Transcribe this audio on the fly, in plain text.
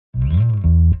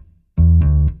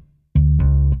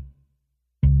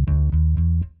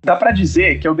Dá para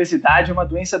dizer que a obesidade é uma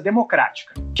doença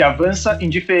democrática, que avança em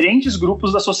diferentes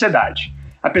grupos da sociedade.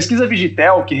 A pesquisa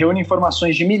Vigitel, que reúne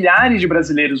informações de milhares de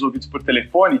brasileiros ouvidos por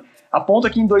telefone, aponta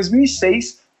que em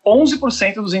 2006,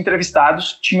 11% dos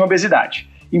entrevistados tinham obesidade.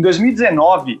 Em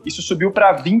 2019, isso subiu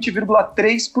para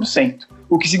 20,3%,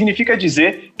 o que significa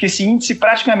dizer que esse índice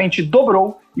praticamente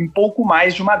dobrou em pouco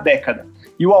mais de uma década.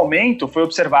 E o aumento foi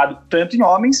observado tanto em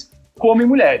homens como em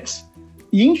mulheres.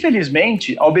 E,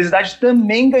 infelizmente, a obesidade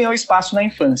também ganhou espaço na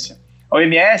infância. A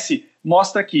OMS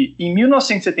mostra que, em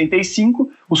 1975,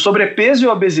 o sobrepeso e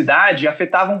a obesidade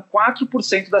afetavam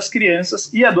 4% das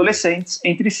crianças e adolescentes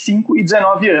entre 5 e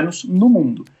 19 anos no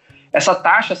mundo. Essa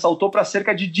taxa saltou para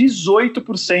cerca de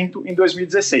 18% em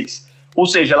 2016, ou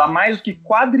seja, ela mais do que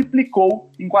quadriplicou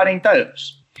em 40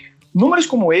 anos. Números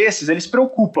como esses, eles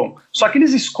preocupam, só que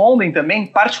eles escondem também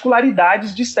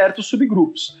particularidades de certos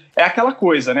subgrupos. É aquela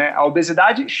coisa, né? A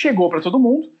obesidade chegou para todo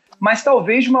mundo, mas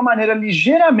talvez de uma maneira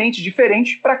ligeiramente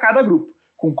diferente para cada grupo,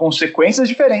 com consequências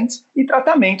diferentes e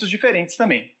tratamentos diferentes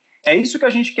também. É isso que a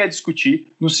gente quer discutir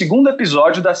no segundo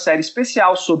episódio da série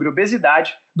especial sobre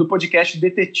obesidade do podcast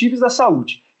Detetives da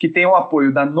Saúde, que tem o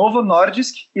apoio da Novo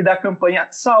Nordisk e da campanha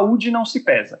Saúde Não Se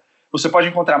Pesa. Você pode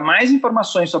encontrar mais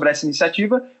informações sobre essa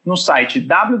iniciativa no site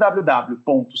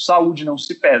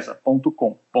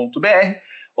www.saudenãosepesa.com.br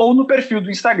ou no perfil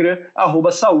do Instagram,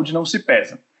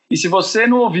 @saudenãosepesa. E se você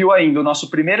não ouviu ainda o nosso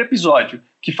primeiro episódio,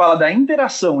 que fala da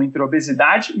interação entre a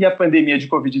obesidade e a pandemia de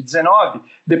Covid-19,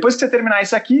 depois que você terminar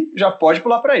isso aqui, já pode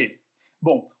pular para ele.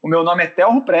 Bom, o meu nome é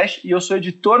Theo Ruprecht e eu sou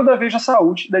editor da Veja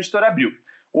Saúde, da Editora Abril.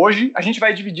 Hoje, a gente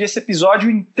vai dividir esse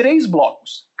episódio em 3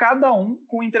 blocos, cada um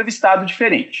com um entrevistado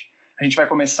diferente. A gente vai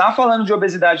começar falando de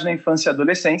obesidade na infância e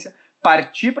adolescência,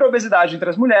 partir para a obesidade entre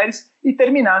as mulheres e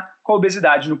terminar com a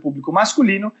obesidade no público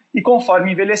masculino e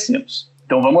conforme envelhecemos.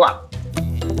 Então vamos lá!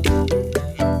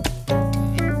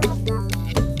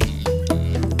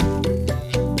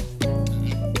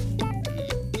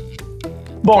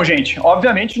 Bom, gente,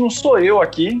 obviamente não sou eu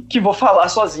aqui que vou falar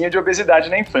sozinha de obesidade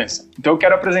na infância. Então eu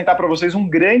quero apresentar para vocês um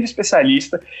grande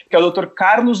especialista, que é o Dr.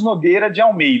 Carlos Nogueira de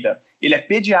Almeida. Ele é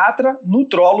pediatra,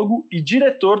 nutrólogo e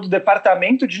diretor do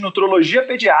Departamento de Nutrologia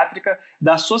Pediátrica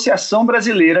da Associação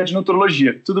Brasileira de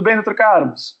Nutrologia. Tudo bem, Dr.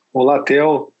 Carlos? Olá,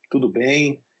 Theo. Tudo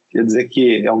bem? Quer dizer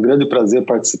que é um grande prazer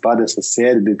participar dessa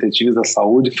série Detetives da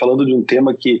Saúde, falando de um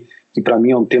tema que para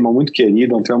mim é um tema muito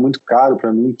querido, é um tema muito caro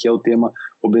para mim, que é o tema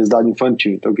obesidade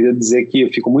infantil. Então eu queria dizer que eu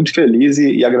fico muito feliz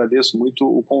e agradeço muito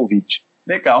o convite.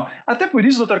 Legal. Até por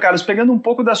isso, doutor Carlos, pegando um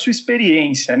pouco da sua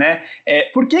experiência, né?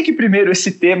 Por que primeiro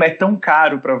esse tema é tão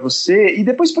caro para você e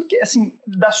depois porque, assim,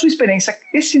 da sua experiência,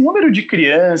 esse número de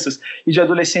crianças e de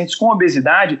adolescentes com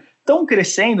obesidade estão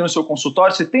crescendo no seu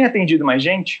consultório? Você tem atendido mais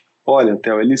gente? Olha,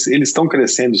 Theo, eles estão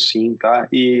crescendo sim, tá?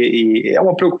 E é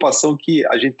uma preocupação que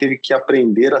a gente teve que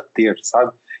aprender a ter,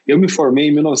 sabe? Eu me formei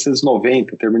em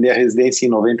 1990, terminei a residência em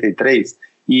 93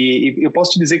 e eu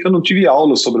posso te dizer que eu não tive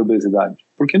aula sobre obesidade,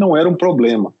 porque não era um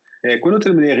problema. Quando eu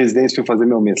terminei a residência e fui fazer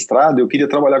meu mestrado, eu queria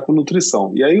trabalhar com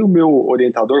nutrição. E aí o meu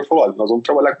orientador falou, olha, nós vamos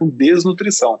trabalhar com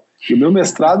desnutrição. E o meu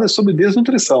mestrado é sobre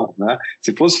desnutrição, né?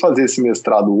 Se fosse fazer esse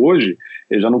mestrado hoje,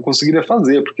 eu já não conseguiria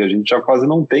fazer, porque a gente já quase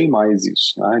não tem mais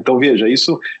isso, né? Então veja,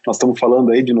 isso nós estamos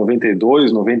falando aí de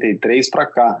 92, 93 para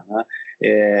cá, né?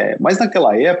 Mas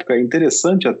naquela época é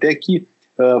interessante até que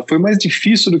foi mais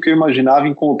difícil do que eu imaginava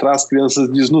encontrar as crianças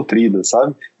desnutridas,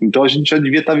 sabe? Então a gente já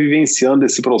devia estar vivenciando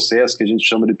esse processo que a gente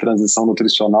chama de transição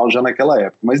nutricional já naquela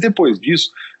época. Mas depois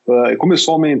disso,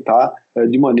 começou a aumentar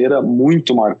de maneira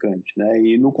muito marcante, né?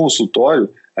 E no consultório,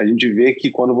 a gente vê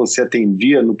que quando você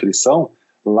atendia nutrição,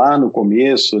 lá no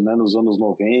começo, né, nos anos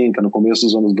 90, no começo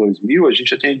dos anos 2000, a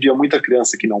gente atendia muita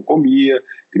criança que não comia,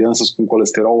 crianças com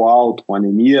colesterol alto, com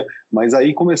anemia, mas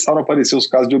aí começaram a aparecer os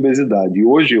casos de obesidade. E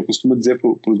hoje eu costumo dizer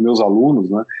para os meus alunos,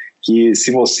 né, que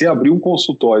se você abrir um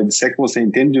consultório e disser que você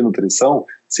entende de nutrição,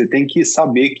 você tem que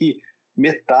saber que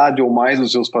metade ou mais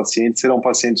dos seus pacientes serão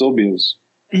pacientes obesos.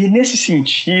 E nesse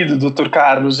sentido, doutor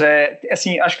Carlos,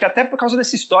 assim, acho que até por causa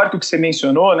desse histórico que você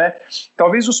mencionou, né,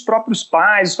 talvez os próprios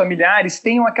pais, os familiares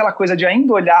tenham aquela coisa de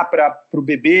ainda olhar para o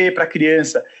bebê, para a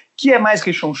criança, que é mais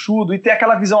rechonchudo e ter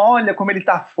aquela visão, olha como ele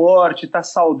está forte, está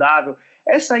saudável.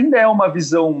 Essa ainda é uma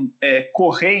visão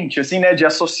corrente, assim, né, de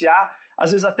associar,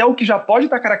 às vezes até o que já pode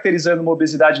estar caracterizando uma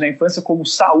obesidade na infância como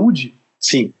saúde.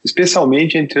 Sim,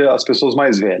 especialmente entre as pessoas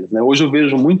mais velhas, né? Hoje eu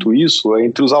vejo muito isso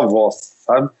entre os avós,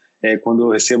 sabe? Quando eu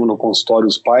recebo no consultório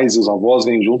os pais e os avós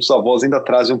vêm juntos, os avós ainda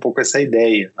trazem um pouco essa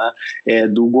ideia, né?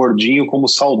 Do gordinho como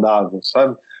saudável,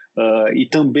 sabe? E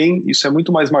também isso é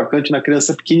muito mais marcante na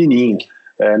criança pequenininha.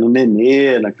 no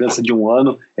nenê, na criança de 1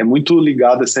 ano, é muito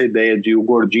ligado a essa ideia de o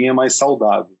gordinho é mais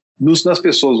saudável. Nas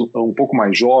pessoas um pouco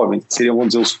mais jovens, que seriam,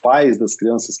 vamos dizer, os pais das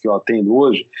crianças que eu atendo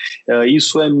hoje,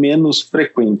 isso é menos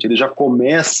frequente. Eles já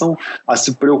começam a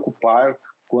se preocupar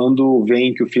quando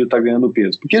veem que o filho está ganhando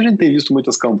peso. Porque a gente tem visto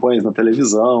muitas campanhas na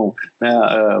televisão, né,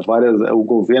 o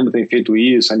governo tem feito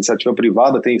isso, a iniciativa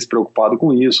privada tem se preocupado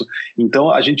com isso. Então,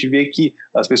 a gente vê que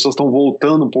as pessoas estão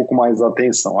voltando um pouco mais a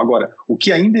atenção. Agora, o que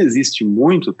ainda existe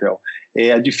muito, Theo,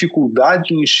 é a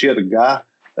dificuldade em enxergar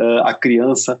a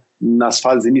criança nas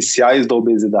fases iniciais da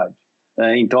obesidade.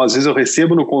 Então, às vezes eu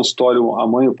recebo no consultório a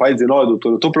mãe e o pai dizendo: olha, doutor,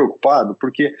 eu estou preocupado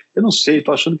porque eu não sei,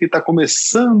 estou achando que está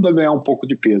começando a ganhar um pouco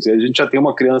de peso. E a gente já tem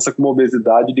uma criança com uma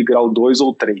obesidade de grau 2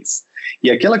 ou 3.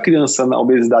 E aquela criança na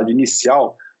obesidade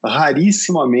inicial,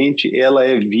 rarissimamente ela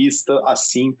é vista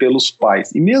assim pelos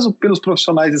pais e mesmo pelos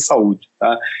profissionais de saúde,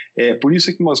 tá? Por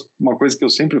isso que uma coisa que eu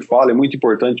sempre falo, é muito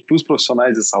importante para os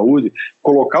profissionais de saúde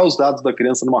colocar os dados da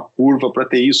criança numa curva para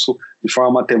ter isso de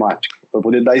forma matemática, para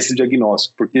poder dar esse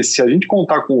diagnóstico, porque se a gente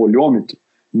contar com o olhômetro,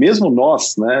 mesmo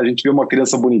nós, né, a gente vê uma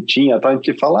criança bonitinha, tá, a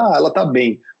gente fala, ela está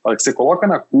bem, a hora que você coloca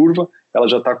na curva, ela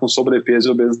já está com sobrepeso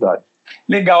e obesidade.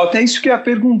 Legal, até isso que eu ia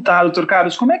perguntar, doutor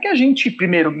Carlos, como é que a gente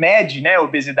primeiro mede, né, a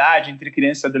obesidade entre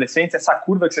crianças e adolescentes, essa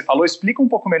curva que você falou, explica um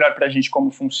pouco melhor para a gente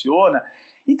como funciona,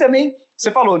 e também, você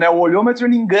falou, né, o olhômetro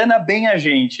ele engana bem a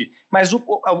gente, mas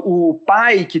o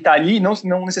pai que está ali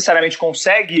não necessariamente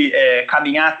consegue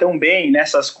caminhar tão bem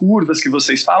nessas curvas que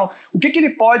vocês falam, o que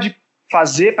ele pode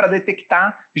fazer para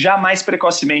detectar já mais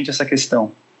precocemente essa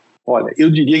questão? Olha,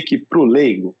 eu diria que para o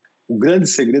leigo, o grande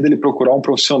segredo é ele procurar um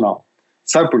profissional.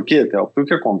 Sabe por quê, Theo? Porque o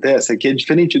que acontece é que é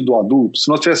diferente do adulto. Se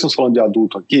nós estivéssemos falando de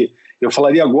adulto aqui, eu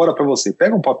falaria agora para você,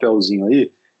 pega um papelzinho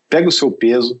aí, pega o seu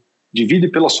peso, divide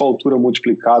pela sua altura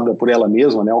multiplicada por ela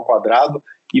mesma, né, ao quadrado,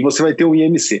 e você vai ter o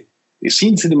IMC. Esse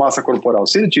índice de massa corporal,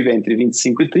 se ele tiver entre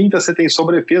 25 e 30, você tem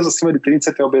sobrepeso, acima de 30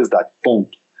 você tem obesidade,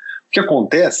 ponto. O que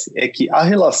acontece é que a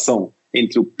relação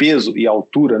entre o peso e a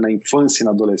altura na infância e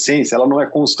na adolescência, ela não é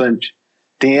constante.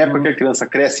 Tem época que a criança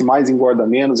cresce mais, engorda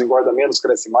menos,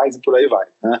 cresce mais e por aí vai,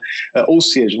 né? Ou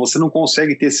seja, você não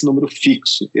consegue ter esse número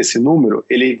fixo. Esse número,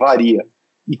 ele varia.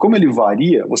 E como ele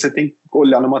varia, você tem que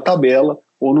olhar numa tabela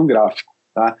ou num gráfico,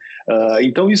 tá?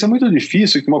 Então isso é muito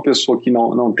difícil que uma pessoa que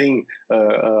não tem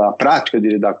a prática de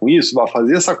lidar com isso vá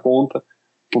fazer essa conta,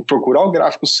 procurar o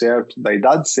gráfico certo, da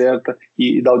idade certa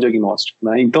e dar o diagnóstico,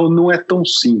 né? Então não é tão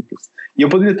simples. E eu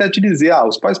poderia até te dizer,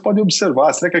 os pais podem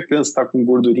observar, será que a criança está com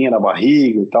gordurinha na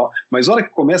barriga e tal? Mas na hora que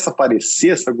começa a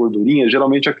aparecer essa gordurinha,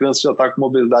 geralmente a criança já está com uma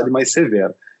obesidade mais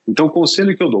severa. Então o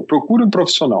conselho que eu dou, procure um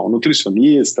profissional, um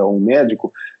nutricionista, um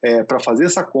médico, para fazer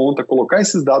essa conta, colocar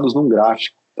esses dados num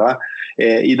gráfico, tá?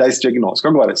 E dar esse diagnóstico.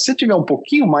 Agora, se você tiver um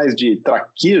pouquinho mais de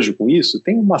traquejo com isso,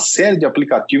 tem uma série de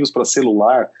aplicativos para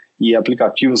celular e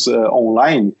aplicativos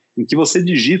online, em que você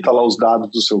digita lá os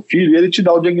dados do seu filho e ele te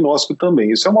dá o diagnóstico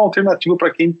também. Isso é uma alternativa para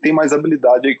quem tem mais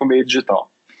habilidade aí com o meio digital.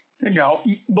 Legal.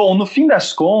 E, bom, no fim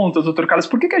das contas, doutor Carlos,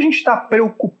 por que a gente está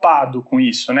preocupado com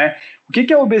isso, né? O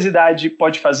que a obesidade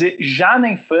pode fazer já na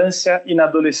infância e na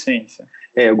adolescência?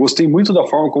 Eu gostei muito da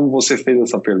forma como você fez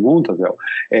essa pergunta, Vel,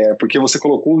 porque você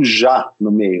colocou o já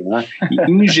no meio, né?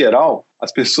 E, em geral,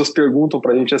 as pessoas perguntam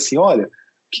para a gente assim, olha, o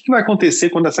que vai acontecer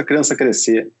quando essa criança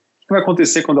crescer? O que vai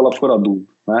acontecer quando ela for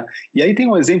adulta, né? E aí tem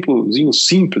um exemplozinho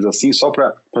simples, assim, só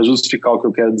para justificar o que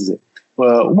eu quero dizer.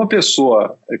 Uma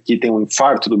pessoa que tem um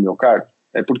infarto do miocárdio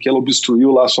é porque ela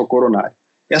obstruiu lá a sua coronária.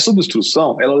 Essa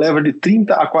obstrução, ela leva de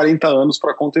 30 a 40 anos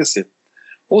para acontecer.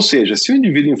 Ou seja, se o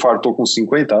indivíduo infartou com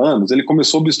 50 anos, ele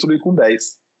começou a obstruir com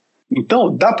 10.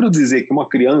 Então, dá para dizer que uma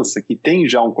criança que tem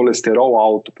já um colesterol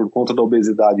alto por conta da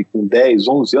obesidade com 10,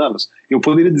 11 anos, eu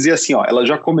poderia dizer assim, ela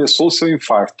já começou o seu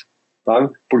infarto.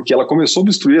 Sabe? Porque ela começou a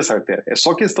obstruir essa artéria. É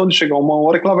só questão de chegar uma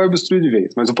hora que ela vai obstruir de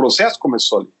vez, mas o processo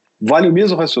começou ali. Vale o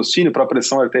mesmo raciocínio para a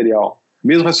pressão arterial,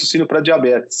 mesmo raciocínio para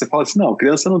diabetes. Você fala assim, não, a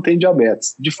criança não tem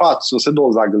diabetes. De fato, se você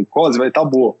dosar a glicose, vai estar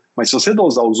boa. Mas se você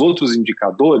dosar os outros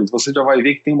indicadores, você já vai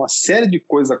ver que tem uma série de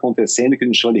coisas acontecendo, que a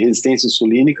gente chama de resistência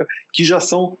insulínica, que já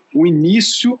são o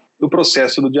início do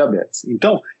processo do diabetes.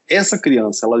 Então, essa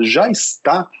criança, ela já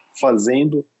está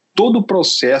fazendo todo o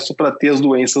processo para ter as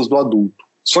doenças do adulto.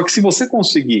 Só que se você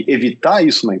conseguir evitar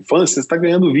isso na infância, você está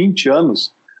ganhando 20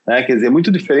 anos, né? Quer dizer, é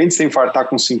muito diferente você infartar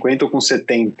com 50 ou com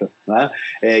 70, né?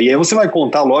 E aí você vai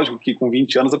contar, lógico, que com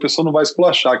 20 anos a pessoa não vai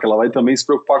esculachar, que ela vai também se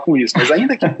preocupar com isso. Mas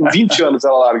ainda que com 20 anos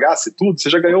ela largasse tudo, você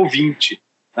já ganhou 20,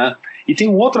 né? E tem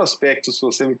um outro aspecto, se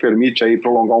você me permite aí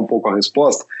prolongar um pouco a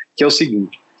resposta, que é o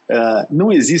seguinte,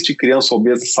 não existe criança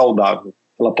obesa saudável.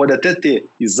 Ela pode até ter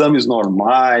exames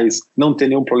normais, não ter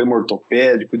nenhum problema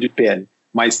ortopédico, de pele,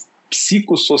 mas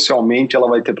psicossocialmente ela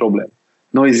vai ter problema.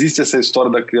 Não existe essa história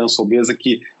da criança obesa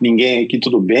que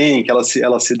tudo bem, que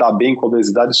ela se dá bem com a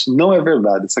obesidade. Isso não é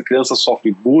verdade. Essa criança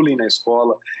sofre bullying na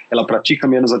escola, ela pratica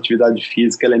menos atividade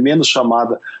física, ela é menos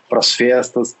chamada para as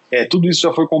festas. Tudo isso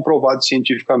já foi comprovado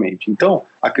cientificamente. Então,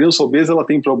 a criança obesa ela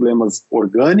tem problemas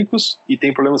orgânicos e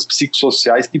tem problemas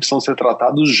psicossociais que precisam ser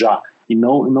tratados já. E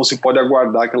não se pode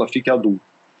aguardar que ela fique adulta.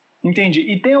 Entendi.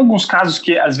 E tem alguns casos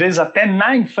que, às vezes, até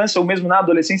na infância ou mesmo na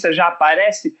adolescência já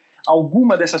aparece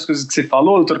alguma dessas coisas que você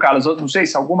falou, doutor Carlos? Não sei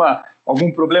se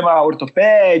algum problema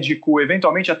ortopédico,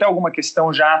 eventualmente até alguma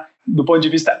questão já do ponto de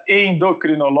vista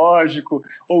endocrinológico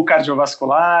ou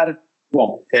cardiovascular.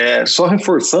 Bom, só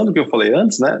reforçando o que eu falei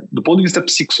antes, né? Do ponto de vista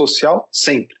psicossocial,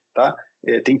 sempre, tá?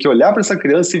 Tem que olhar para essa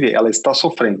criança e ver, ela está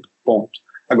sofrendo, ponto.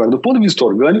 Agora, do ponto de vista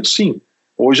orgânico, sim.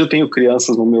 Hoje eu tenho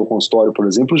crianças no meu consultório, por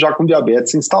exemplo, já com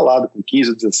diabetes instalado, com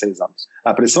 15 ou 16 anos.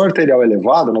 A pressão arterial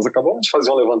elevada, nós acabamos de fazer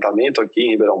um levantamento aqui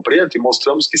em Ribeirão Preto e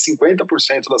mostramos que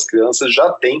 50% das crianças já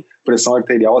têm pressão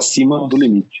arterial acima do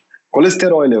limite.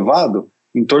 Colesterol elevado,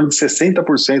 em torno de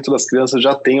 60% das crianças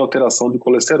já têm alteração de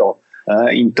colesterol.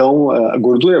 Então, a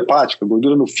gordura hepática,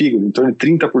 gordura no fígado, em torno de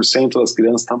 30% das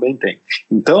crianças também tem.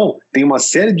 Então, tem uma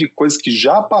série de coisas que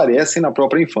já aparecem na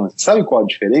própria infância. Sabe qual a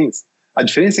diferença? A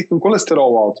diferença é que um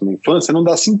colesterol alto na infância não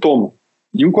dá sintoma.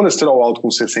 E um colesterol alto com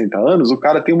 60 anos, o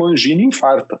cara tem uma angina e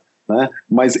infarta, né?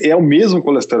 Mas é o mesmo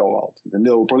colesterol alto,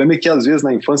 entendeu? O problema é que às vezes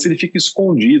na infância ele fica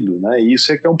escondido, né? E isso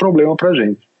é que é um problema pra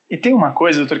gente. E tem uma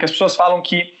coisa, doutor, que as pessoas falam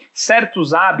que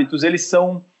certos hábitos, eles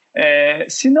são,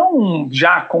 se não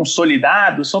já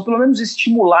consolidados, são pelo menos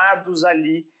estimulados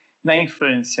ali na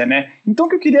infância, né? Então o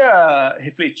que eu queria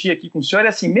refletir aqui com o senhor é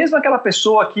assim, mesmo aquela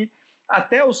pessoa que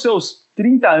até os seus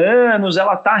 30 anos,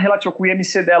 ela está relativa com o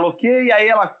IMC dela ok, e aí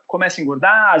ela começa a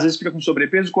engordar, às vezes fica com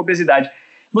sobrepeso, com obesidade.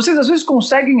 Vocês às vezes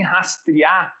conseguem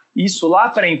rastrear isso lá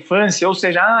para a infância, ou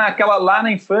seja, aquela lá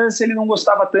na infância ele não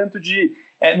gostava tanto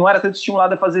não era tanto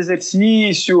estimulado a fazer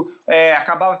exercício,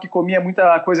 acabava que comia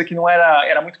muita coisa que não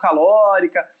era muito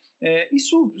calórica.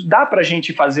 Isso dá para a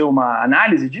gente fazer uma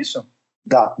análise disso?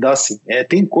 Dá sim.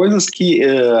 Tem coisas que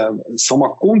são uma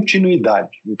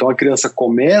continuidade. Então a criança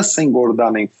começa a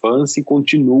engordar na infância e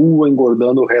continua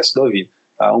engordando o resto da vida.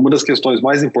 Uma das questões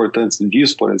mais importantes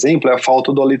disso, por exemplo, é a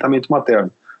falta do aleitamento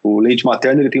materno. O leite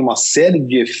materno ele tem uma série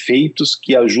de efeitos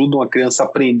que ajudam a criança a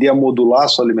aprender a modular a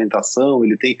sua alimentação,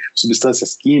 ele tem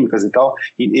substâncias químicas e tal,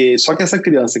 só que essa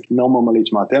criança que não mama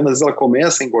leite materno, às vezes ela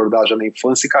começa a engordar já na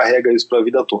infância e carrega isso para a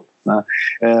vida toda, né?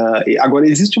 Agora,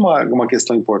 existe uma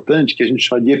questão importante que a gente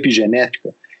chama de epigenética,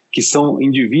 que são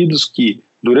indivíduos que,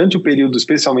 durante o período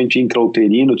especialmente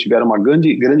intrauterino, tiveram uma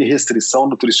grande restrição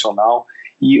nutricional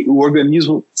e o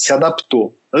organismo se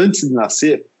adaptou, antes de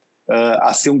nascer,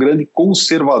 a ser um grande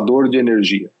conservador de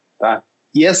energia, tá?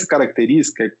 E essa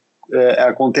característica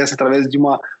acontece através de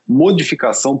uma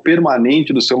modificação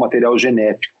permanente do seu material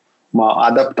genético, uma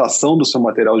adaptação do seu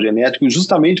material genético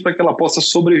justamente para que ela possa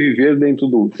sobreviver dentro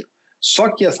do útero. Só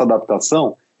que essa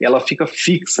adaptação, ela fica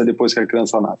fixa depois que a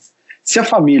criança nasce. Se a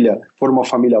família for uma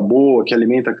família boa, que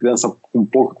alimenta a criança com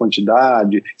pouca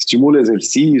quantidade, estimula o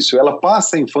exercício, ela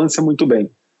passa a infância muito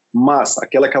bem, mas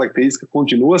aquela característica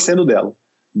continua sendo dela.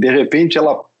 De repente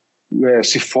ela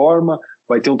se forma,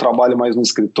 vai ter um trabalho mais no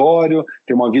escritório,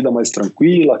 tem uma vida mais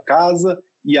tranquila, casa,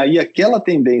 e aí aquela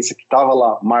tendência que estava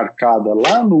lá marcada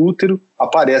lá no útero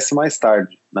aparece mais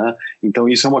tarde, né? Então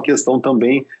isso é uma questão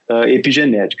também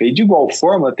epigenética. E de igual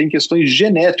forma tem questões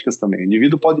genéticas também. O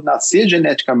indivíduo pode nascer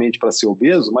geneticamente para ser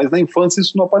obeso, mas na infância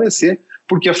isso não aparecer,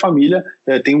 porque a família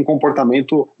tem um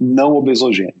comportamento não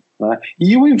obesogênico, né?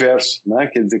 E o inverso, né?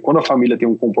 Quer dizer, quando a família tem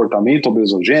um comportamento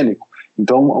obesogênico,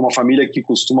 então, uma família que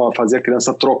costuma fazer a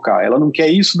criança trocar, ela não quer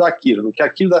isso daquilo, não quer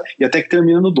aquilo, e até que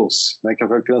termina no doce, né, que é o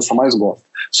que a criança mais gosta.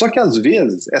 Só que, às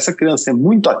vezes, essa criança é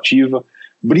muito ativa,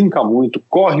 brinca muito,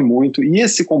 corre muito, e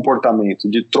esse comportamento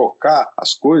de trocar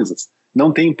as coisas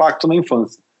não tem impacto na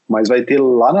infância, mas vai ter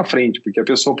lá na frente, porque a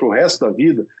pessoa, para o resto da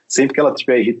vida, sempre que ela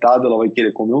estiver irritada, ela vai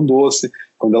querer comer um doce,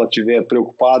 quando ela estiver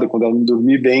preocupada, quando ela não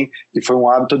dormir bem, que foi um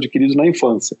hábito adquirido na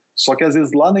infância. Só que às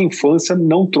vezes lá na infância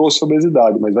não trouxe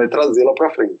obesidade, mas vai trazê-la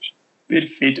para frente.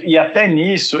 Perfeito. E até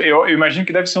nisso, eu imagino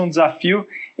que deve ser um desafio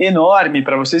enorme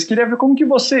para vocês. Queria ver como que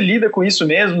você lida com isso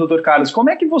mesmo, doutor Carlos.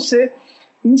 Como é que você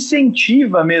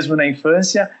incentiva mesmo na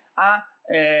infância a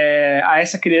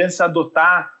essa criança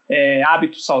adotar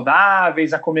hábitos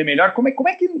saudáveis, a comer melhor? Como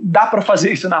é que dá para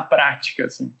fazer isso na prática,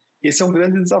 assim? Esse é um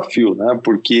grande desafio, né?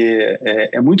 Porque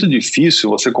é muito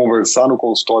difícil você conversar no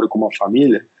consultório com uma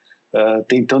família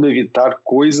tentando evitar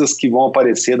coisas que vão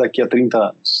aparecer daqui a 30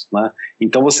 anos, né?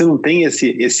 Então você não tem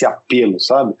esse apelo,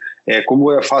 sabe?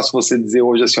 Como é fácil você dizer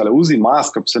hoje assim, olha, use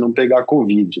máscara para você não pegar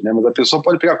Covid, né? Mas a pessoa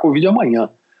pode pegar Covid amanhã.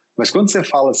 Mas quando você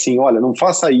fala assim, olha, não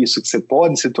faça isso, que você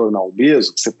pode se tornar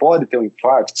obeso, que você pode ter um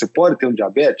infarto, que você pode ter um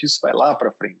diabetes, isso vai lá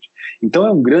para frente. Então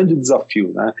é um grande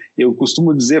desafio, né? Eu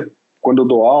costumo dizer, quando eu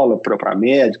dou aula para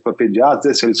médico, para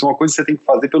pediatra, assim, isso é uma coisa que você tem que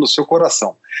fazer pelo seu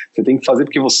coração. Você tem que fazer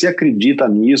porque você acredita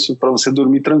nisso, para você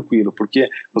dormir tranquilo, porque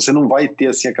você não vai ter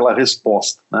assim aquela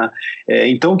resposta, né?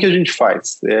 Então o que a gente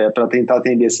faz para tentar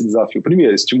atender esse desafio?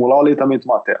 Primeiro, estimular o aleitamento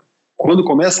materno. Quando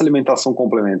começa a alimentação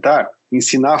complementar,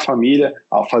 ensinar a família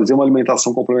a fazer uma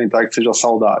alimentação complementar que seja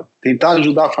saudável. Tentar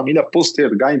ajudar a família a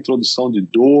postergar a introdução de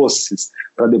doces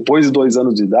para depois de 2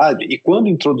 anos de idade, e quando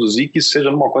introduzir, que isso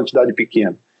seja numa quantidade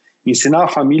pequena. Ensinar a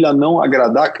família a não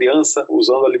agradar a criança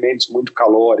usando alimentos muito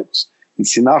calóricos.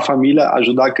 Ensinar a família a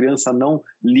ajudar a criança a não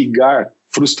ligar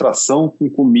frustração com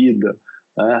comida,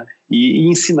 né? E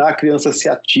ensinar a criança a ser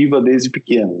ativa desde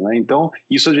pequena, né? Então,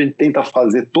 isso a gente tenta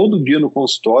fazer todo dia no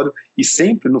consultório e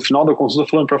sempre no final da consulta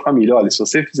falando para a família, olha, se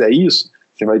você fizer isso,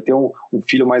 você vai ter um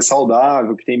filho mais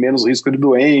saudável, que tem menos risco de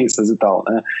doenças e tal,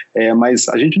 né? Mas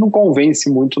a gente não convence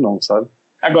muito não, sabe?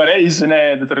 Agora é isso,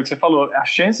 né, doutora, que você falou, a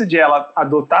chance de ela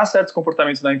adotar certos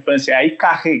comportamentos na infância e aí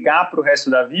carregar para o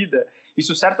resto da vida,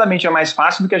 isso certamente é mais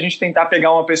fácil do que a gente tentar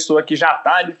pegar uma pessoa que já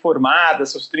está ali formada,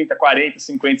 seus 30, 40,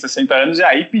 50, 60 anos, e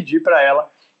aí pedir para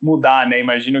ela mudar, né?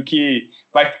 Imagino que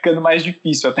vai ficando mais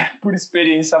difícil, até por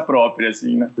experiência própria,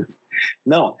 assim, né?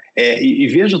 Não, e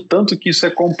vejo tanto que isso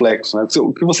é complexo, né?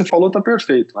 O que você falou está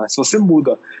perfeito, né? Se você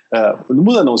muda, não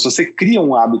muda não, se você cria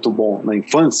um hábito bom na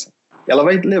infância, ela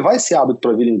vai levar esse hábito para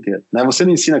a vida inteira, né? Você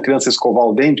não ensina a criança a escovar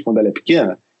o dente quando ela é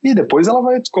pequena, e depois ela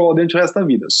vai escovar o dente o resto da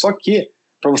vida. Só que,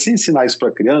 para você ensinar isso para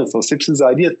a criança, você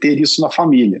precisaria ter isso na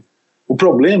família. O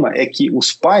problema é que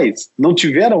os pais não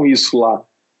tiveram isso lá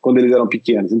quando eles eram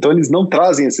pequenos, então eles não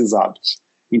trazem esses hábitos.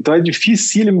 Então é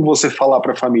dificílimo você falar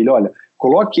para a família, olha,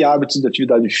 coloque hábitos de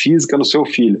atividade física no seu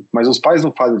filho, mas os pais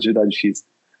não fazem atividade física.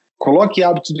 Coloque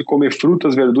hábitos de comer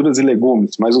frutas, verduras e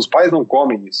legumes, mas os pais não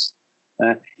comem isso.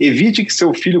 Evite que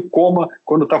seu filho coma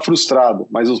quando está frustrado,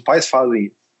 mas os pais fazem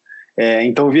isso.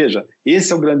 Então veja,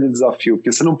 esse é o grande desafio,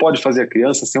 porque você não pode fazer a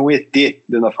criança ser um ET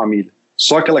dentro da família.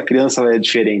 Só aquela criança é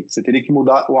diferente, você teria que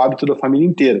mudar o hábito da família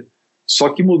inteira. Só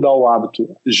que mudar o hábito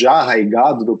já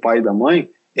arraigado do pai e da mãe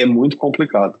é muito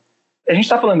complicado. A gente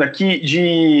está falando aqui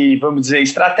de, vamos dizer,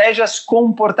 estratégias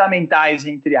comportamentais,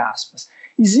 entre aspas.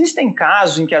 Existem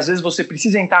casos em que às vezes você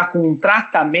precisa entrar com um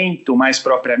tratamento mais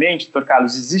propriamente, doutor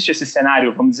Carlos? Existe esse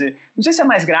cenário, vamos dizer, não sei se é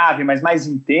mais grave, mas mais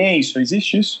intenso,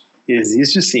 existe isso?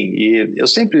 Existe sim, e eu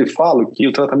sempre falo que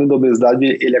o tratamento da obesidade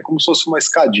ele é como se fosse uma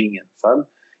escadinha, sabe?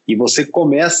 E você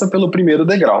começa pelo primeiro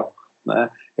degrau, né?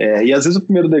 E às vezes o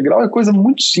primeiro degrau é coisa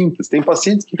muito simples, tem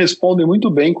pacientes que respondem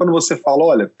muito bem quando você fala,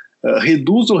 olha,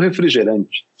 reduz o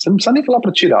refrigerante, você não precisa nem falar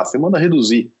para tirar, você manda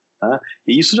reduzir.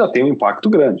 E isso já tem um impacto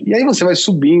grande. E aí você vai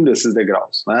subindo esses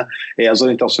degraus, né? As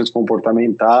orientações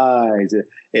comportamentais.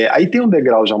 Aí tem um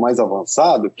degrau já mais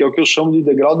avançado, que é o que eu chamo de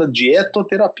degrau da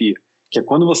dietoterapia, que é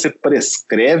quando você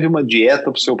prescreve uma dieta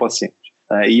para o seu paciente.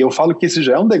 E eu falo que esse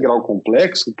já é um degrau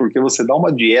complexo, porque você dá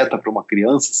uma dieta para uma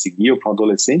criança seguir ou para um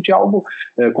adolescente é algo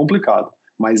complicado.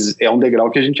 Mas é um degrau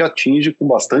que a gente atinge com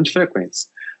bastante frequência.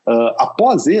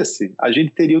 Após esse, a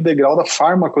gente teria o degrau da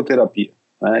farmacoterapia.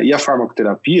 E a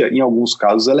farmacoterapia, em alguns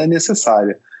casos, ela é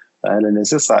necessária.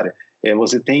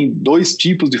 Você tem 2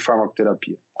 tipos de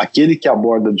farmacoterapia. Aquele que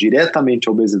aborda diretamente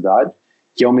a obesidade,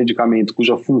 que é um medicamento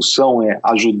cuja função é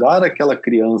ajudar aquela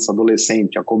criança,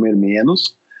 adolescente a comer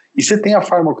menos. E você tem a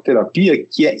farmacoterapia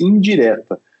que é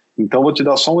indireta. Então, vou te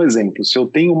dar só um exemplo. Se eu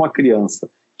tenho uma criança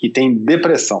que tem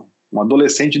depressão, um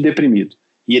adolescente deprimido,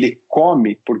 e ele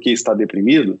come porque está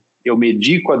deprimido, eu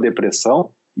medico a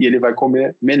depressão e ele vai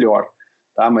comer melhor.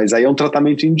 Mas aí é um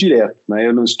tratamento indireto, né?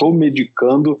 Eu não estou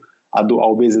medicando a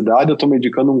obesidade, eu estou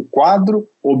medicando um quadro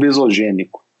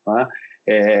obesogênico, tá?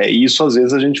 E isso às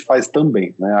vezes a gente faz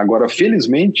também, né? Agora,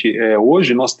 felizmente,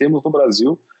 hoje nós temos no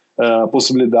Brasil a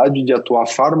possibilidade de atuar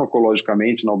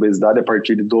farmacologicamente na obesidade a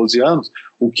partir de 12 anos,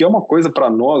 o que é uma coisa para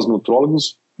nós,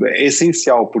 nutrólogos,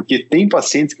 essencial, porque tem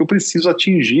pacientes que eu preciso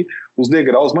atingir os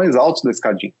degraus mais altos da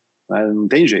escadinha, né? Não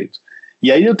tem jeito.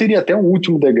 E aí eu teria até um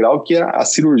último degrau, que é a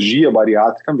cirurgia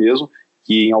bariátrica mesmo,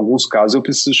 que em alguns casos eu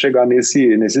preciso chegar nesse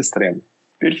extremo.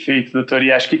 Perfeito, doutor.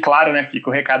 E acho que, claro, né,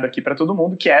 fica o recado aqui para todo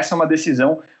mundo que essa é uma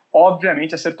decisão,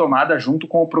 obviamente, a ser tomada junto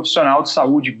com o profissional de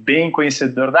saúde bem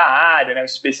conhecedor da área, né,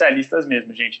 os especialistas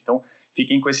mesmo, gente. Então,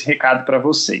 fiquem com esse recado para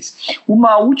vocês.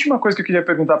 Uma última coisa que eu queria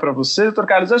perguntar para você, doutor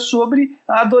Carlos, é sobre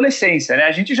a adolescência, né?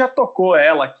 A gente já tocou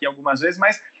ela aqui algumas vezes,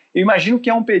 mas eu imagino que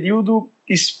é um período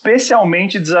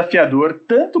especialmente desafiador,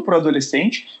 tanto para o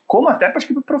adolescente, como até para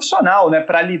o profissional, né,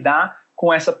 para lidar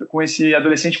com esse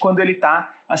adolescente quando ele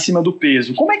está acima do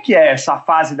peso. Como é que é essa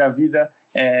fase da vida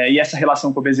e essa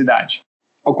relação com a obesidade?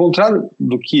 Ao contrário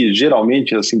do que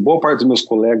geralmente, assim, boa parte dos meus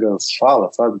colegas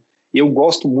fala, sabe? Eu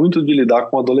gosto muito de lidar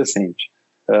com o adolescente.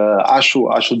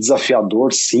 Acho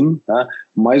desafiador, sim, né?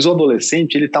 Mas o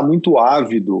adolescente, ele está muito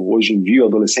ávido hoje em dia, o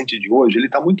adolescente de hoje, ele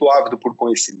está muito ávido por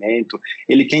conhecimento,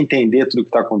 ele quer entender tudo o que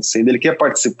está acontecendo, ele quer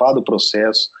participar do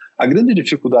processo. A grande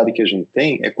dificuldade que a gente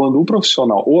tem é quando o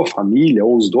profissional, ou a família,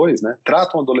 ou os dois, né,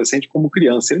 tratam o adolescente como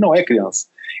criança. Ele não é criança,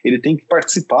 ele tem que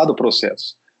participar do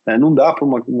processo. Não dá para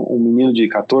um menino de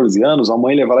 14 anos, a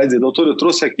mãe levar lá e dizer, doutor, eu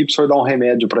trouxe aqui para o senhor dar um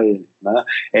remédio para ele. Né?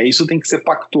 Isso tem que ser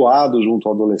pactuado junto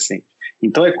ao adolescente.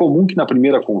 Então é comum que na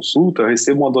primeira consulta eu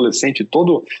receba um adolescente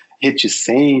todo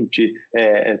reticente,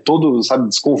 todo, sabe,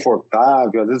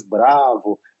 desconfortável, às vezes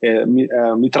bravo,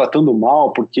 me tratando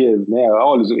mal, porque, né,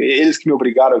 olha, eles que me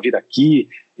obrigaram a vir aqui,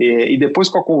 e depois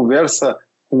com a conversa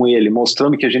com ele,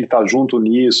 mostrando que a gente está junto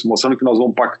nisso, mostrando que nós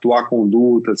vamos pactuar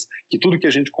condutas, que tudo que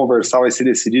a gente conversar vai ser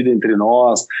decidido entre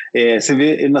nós. Você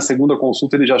vê, ele na segunda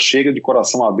consulta ele já chega de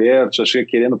coração aberto, já chega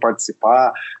querendo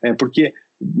participar, porque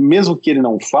mesmo que ele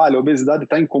não fale, a obesidade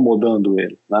está incomodando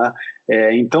ele, né?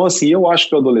 Então, assim, eu acho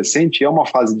que o adolescente é uma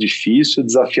fase difícil,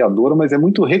 desafiadora, mas é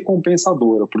muito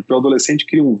recompensadora, porque o adolescente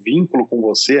cria um vínculo com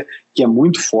você que é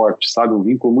muito forte, sabe? Um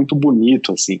vínculo muito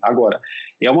bonito, assim. Agora,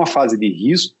 é uma fase de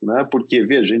risco, né? Porque,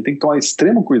 veja, a gente tem que tomar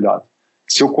extremo cuidado.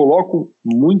 Se eu coloco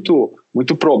muito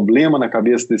problema na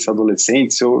cabeça desse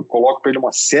adolescente, se eu coloco para ele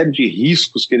uma série de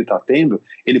riscos que ele está tendo,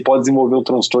 ele pode desenvolver um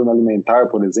transtorno alimentar,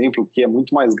 por exemplo, que é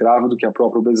muito mais grave do que a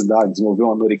própria obesidade, desenvolver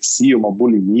uma anorexia, uma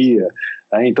bulimia.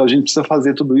 Então a gente precisa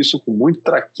fazer tudo isso com muito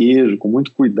traquejo, com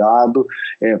muito cuidado,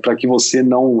 para que você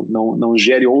não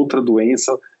gere outra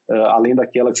doença além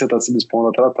daquela que você está se dispondo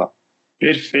a tratar.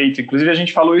 Perfeito. Inclusive a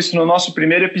gente falou isso no nosso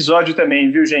primeiro episódio também,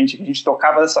 viu, gente? A gente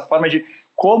tocava dessa forma de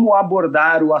como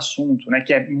abordar o assunto, né,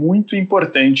 que é muito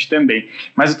importante também.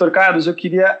 Mas, doutor Carlos, eu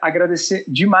queria agradecer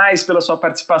demais pela sua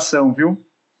participação, viu?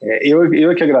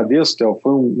 Eu que agradeço, Theo.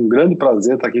 Foi um grande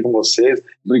prazer estar aqui com vocês.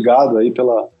 Obrigado aí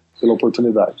pela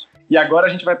oportunidade. E agora a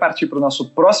gente vai partir para o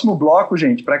nosso próximo bloco,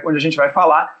 gente, onde a gente vai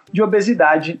falar de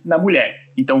obesidade na mulher.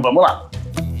 Então, vamos lá.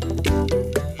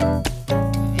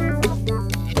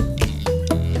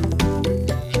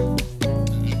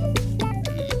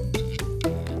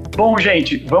 Bom,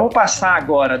 gente, vamos passar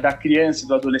agora da criança e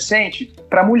do adolescente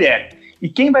para a mulher. E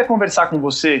quem vai conversar com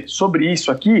você sobre isso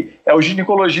aqui é o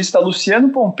ginecologista Luciano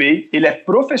Pompei. Ele é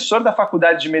professor da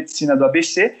Faculdade de Medicina do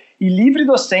ABC e livre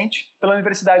docente pela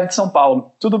Universidade de São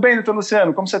Paulo. Tudo bem, doutor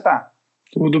Luciano? Como você está?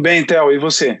 Tudo bem, Theo. E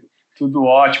você? Tudo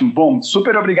ótimo. Bom,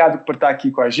 super obrigado por estar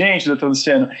aqui com a gente, doutor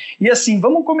Luciano. E assim,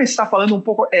 vamos começar falando um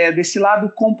pouco desse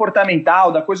lado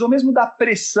comportamental da coisa, ou mesmo da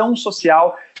pressão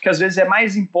social, que às vezes é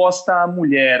mais imposta à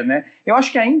mulher, né? Eu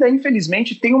acho que ainda,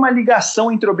 infelizmente, tem uma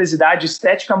ligação entre obesidade e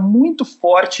estética muito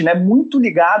forte, né? Muito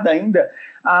ligada ainda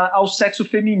ao sexo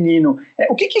feminino.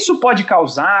 O que isso pode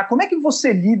causar? Como é que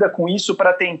você lida com isso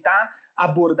para tentar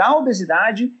abordar a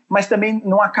obesidade, mas também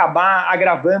não acabar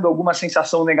agravando alguma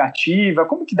sensação negativa?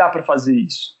 Como que dá para fazer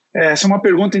isso? Essa é uma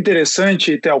pergunta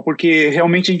interessante, Theo, porque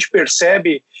realmente a gente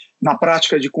percebe na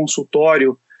prática de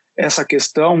consultório essa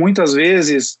questão. Muitas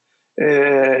vezes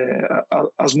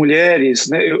as mulheres,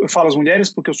 né, eu falo as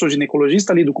mulheres porque eu sou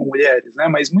ginecologista, lido com mulheres, né,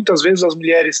 mas muitas vezes as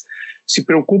mulheres se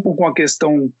preocupam com a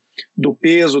questão do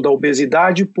peso, da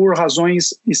obesidade, por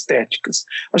razões estéticas.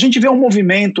 A gente vê um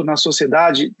movimento na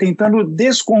sociedade tentando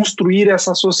desconstruir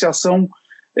essa associação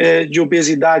de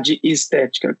obesidade e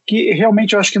estética, que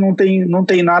realmente eu acho que não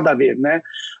tem nada a ver, né?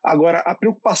 Agora, a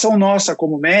preocupação nossa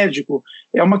como médico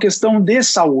é uma questão de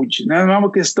saúde, né? Não é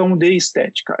uma questão de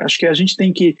estética. Acho que a gente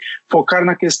tem que focar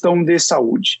na questão de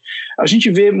saúde. A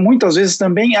gente vê muitas vezes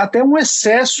também até um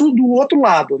excesso do outro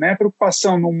lado, né?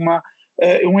 Preocupação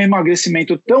um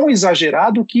emagrecimento tão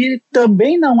exagerado que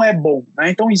também não é bom, né?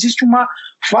 Então existe uma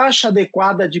faixa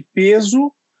adequada de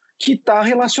peso que está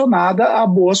relacionada a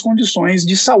boas condições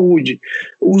de saúde.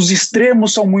 Os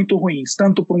extremos são muito ruins,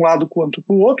 tanto para um lado quanto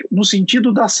para o outro, no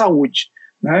sentido da saúde,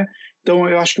 né? Então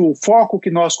eu acho que o foco que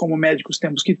nós como médicos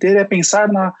temos que ter é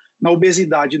pensar na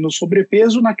obesidade, no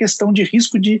sobrepeso, na questão de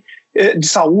risco de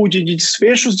saúde, de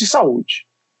desfechos de saúde.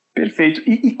 Perfeito.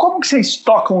 E como que vocês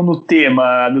tocam no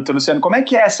tema, doutor Luciano? Como é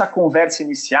que é essa conversa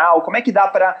inicial? Como é que dá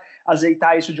para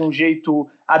azeitar isso de um jeito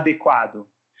adequado?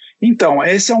 Então,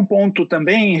 esse é um ponto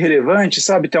também relevante,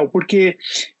 sabe, Theo? Porque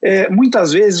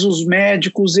muitas vezes os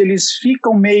médicos, eles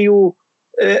ficam meio...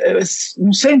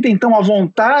 não sentem tão à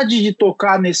vontade de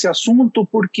tocar nesse assunto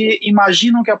porque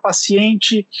imaginam que a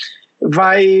paciente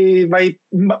vai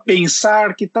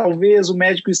pensar que talvez o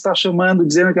médico está chamando,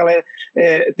 dizendo que ela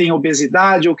tem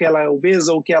obesidade, ou que ela é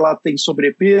obesa, ou que ela tem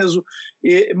sobrepeso,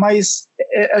 mas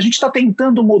a gente está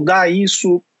tentando mudar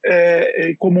isso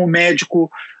como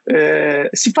médico,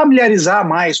 se familiarizar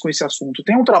mais com esse assunto.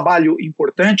 Tem um trabalho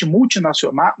importante,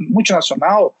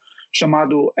 multinacional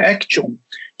chamado Action,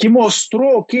 que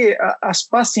mostrou que as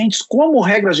pacientes, como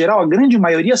regra geral, a grande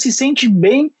maioria se sente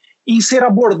bem em ser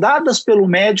abordadas pelo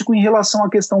médico em relação à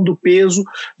questão do peso,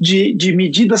 de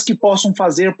medidas que possam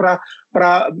fazer para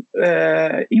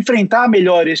enfrentar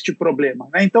melhor este problema,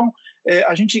 né? Então,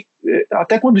 a gente,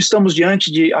 até quando estamos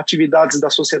diante de atividades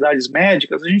das sociedades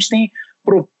médicas, a gente tem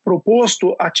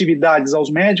proposto atividades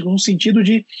aos médicos no sentido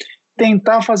de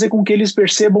tentar fazer com que eles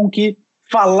percebam que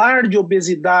falar de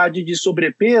obesidade, de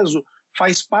sobrepeso,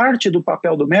 faz parte do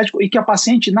papel do médico e que a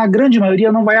paciente, na grande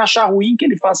maioria, não vai achar ruim que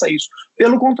ele faça isso.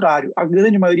 Pelo contrário, a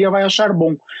grande maioria vai achar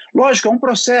bom. Lógico, é um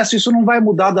processo, isso não vai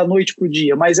mudar da noite para o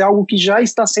dia, mas é algo que já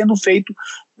está sendo feito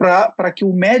para que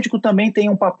o médico também tenha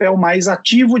um papel mais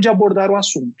ativo de abordar o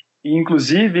assunto.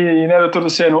 Inclusive, né, doutor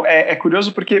Luciano, é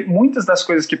curioso porque muitas das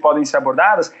coisas que podem ser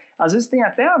abordadas, às vezes tem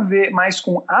até a ver mais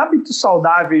com hábitos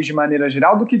saudáveis de maneira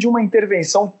geral do que de uma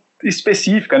intervenção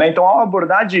específica, né? Então, ao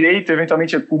abordar direito,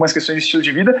 eventualmente, algumas questões de estilo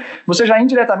de vida, você já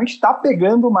indiretamente está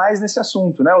pegando mais nesse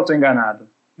assunto, né? Ou estou enganado?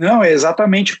 Não, é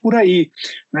exatamente por aí.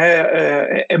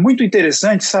 É muito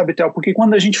interessante, sabe, Théo, porque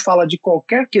quando a gente fala de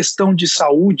qualquer questão de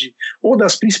saúde, ou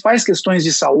das principais questões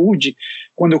de saúde,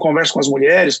 quando eu converso com as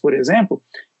mulheres, por exemplo,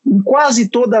 em quase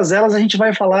todas elas a gente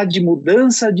vai falar de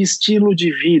mudança de estilo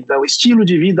de vida, o estilo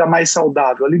de vida mais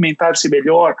saudável, alimentar-se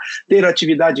melhor, ter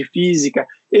atividade física,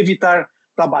 evitar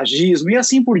tabagismo e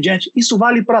assim por diante. Isso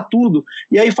vale para tudo.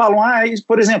 E aí falam,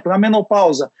 por exemplo, na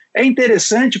menopausa, é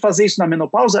interessante fazer isso na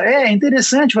menopausa? É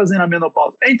interessante fazer na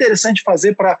menopausa. É interessante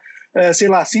fazer para,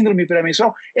 síndrome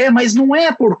pré-menstrual? Mas não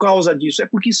é por causa disso, é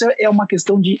porque isso é uma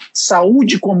questão de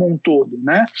saúde como um todo,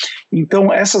 né?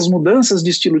 Então, essas mudanças de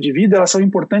estilo de vida, elas são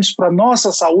importantes para a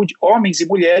nossa saúde, homens e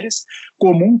mulheres,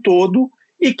 como um todo,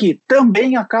 e que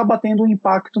também acaba tendo um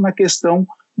impacto na questão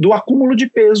do acúmulo de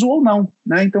peso ou não,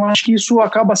 né? Então, acho que isso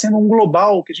acaba sendo um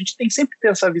global, que a gente tem que sempre ter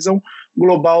essa visão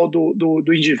global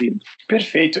do indivíduo.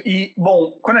 Perfeito. E,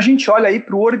 bom, quando a gente olha aí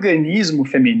para o organismo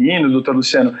feminino, doutor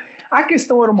Luciano, a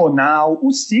questão hormonal, o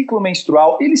ciclo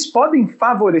menstrual, eles podem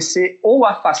favorecer ou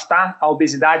afastar a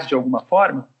obesidade de alguma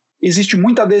forma? Existe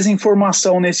muita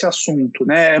desinformação nesse assunto,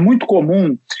 né? É muito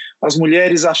comum as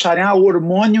mulheres acharem o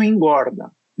hormônio engorda,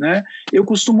 né? Eu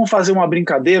costumo fazer uma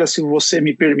brincadeira, se você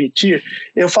me permitir,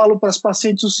 eu falo para as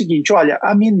pacientes o seguinte, olha,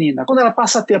 a menina, quando ela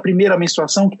passa a ter a primeira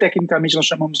menstruação, que tecnicamente nós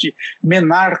chamamos de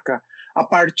menarca, a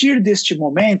partir deste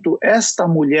momento, esta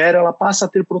mulher ela passa a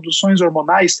ter produções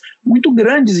hormonais muito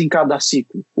grandes em cada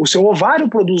ciclo. O seu ovário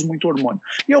produz muito hormônio.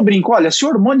 E eu brinco, olha, se o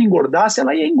hormônio engordasse,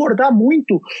 ela ia engordar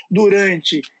muito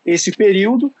durante esse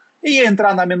período, e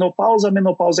entrar na menopausa. A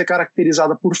menopausa é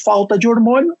caracterizada por falta de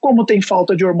hormônio, como tem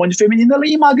falta de hormônio feminino, ela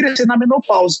ia emagrecer na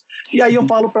menopausa. E aí eu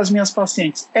falo para as minhas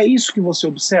pacientes, é isso que você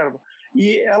observa?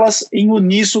 E elas em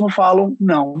uníssono falam,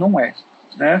 não é.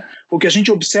 Né? O que a gente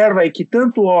observa é que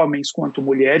tanto homens quanto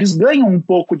mulheres ganham um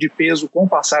pouco de peso com o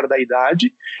passar da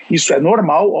idade, isso é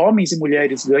normal, homens e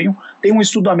mulheres ganham. Tem um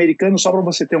estudo americano, só para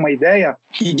você ter uma ideia,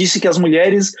 que disse que as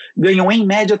mulheres ganham em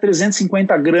média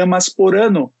 350 gramas por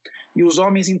ano e os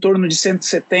homens em torno de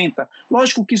 170.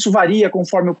 Lógico que isso varia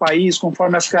conforme o país,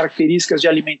 conforme as características de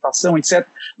alimentação, etc.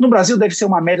 No Brasil deve ser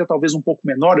uma média talvez um pouco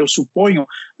menor, eu suponho,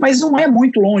 mas não é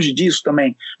muito longe disso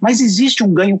também. Mas existe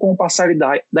um ganho com o passar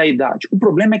da idade. O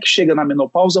problema é que chega na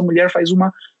menopausa, a mulher faz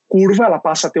uma curva, ela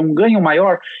passa a ter um ganho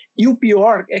maior, e o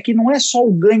pior é que não é só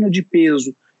o ganho de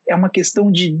peso, é uma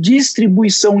questão de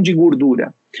distribuição de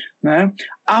gordura, né?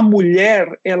 A mulher,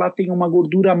 ela tem uma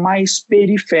gordura mais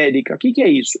periférica. O que é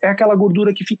isso? É aquela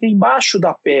gordura que fica embaixo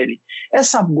da pele.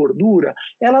 Essa gordura,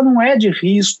 ela não é de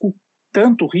risco,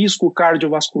 tanto risco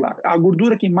cardiovascular. A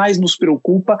gordura que mais nos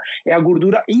preocupa é a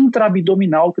gordura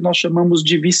intraabdominal, que nós chamamos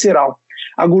de visceral.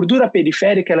 A gordura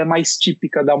periférica ela é mais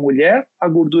típica da mulher, a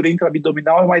gordura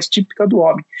intraabdominal é mais típica do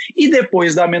homem. E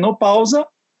depois da menopausa,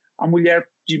 a mulher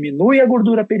diminui a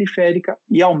gordura periférica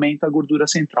e aumenta a gordura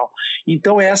central.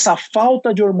 Então é essa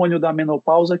falta de hormônio da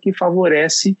menopausa que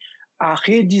favorece a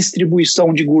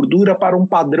redistribuição de gordura para um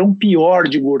padrão pior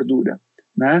de gordura,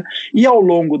 né? E ao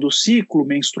longo do ciclo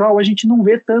menstrual a gente não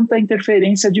vê tanta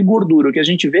interferência de gordura, o que a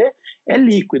gente vê é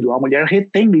líquido, a mulher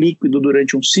retém líquido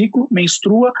durante um ciclo,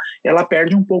 menstrua, ela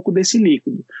perde um pouco desse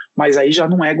líquido, mas aí já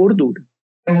não é gordura.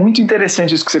 É muito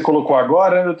interessante isso que você colocou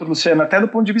agora, né, doutor Luciano, até do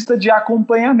ponto de vista de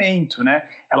acompanhamento, né?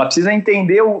 Ela precisa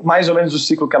entender mais ou menos o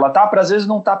ciclo que ela está, para às vezes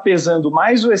não estar pesando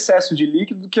mais o excesso de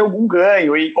líquido do que algum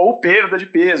ganho ou perda de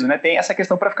peso, né? Tem essa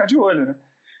questão para ficar de olho, né?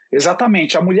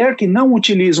 Exatamente. A mulher que não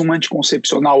utiliza um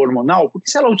anticoncepcional hormonal,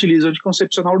 porque se ela utiliza um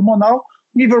anticoncepcional hormonal,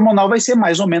 o nível hormonal vai ser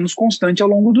mais ou menos constante ao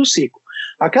longo do ciclo.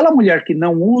 Aquela mulher que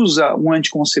não usa um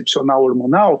anticoncepcional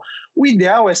hormonal, o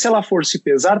ideal é, se ela for se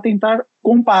pesar, tentar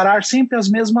comparar sempre as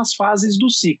mesmas fases do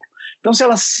ciclo. Então, se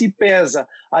ela se pesa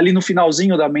ali no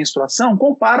finalzinho da menstruação,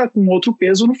 compara com outro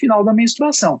peso no final da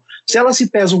menstruação. Se ela se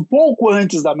pesa um pouco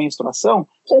antes da menstruação,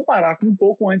 comparar com um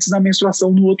pouco antes da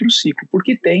menstruação no outro ciclo,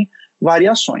 porque tem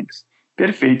variações.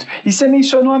 Perfeito. E você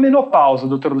mencionou a menopausa,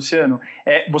 doutor Luciano.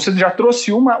 Você já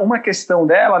trouxe uma questão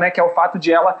dela, né, que é o fato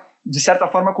de ela, de certa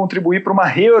forma, contribuir para uma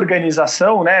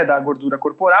reorganização, né, da gordura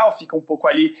corporal, fica um pouco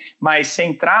ali mais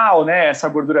central, né, essa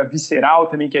gordura visceral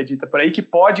também que é dita por aí, que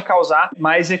pode causar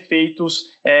mais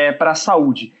efeitos para a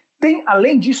saúde. Tem,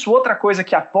 além disso, outra coisa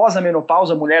que após a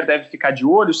menopausa a mulher deve ficar de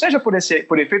olho, seja por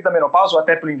efeito da menopausa ou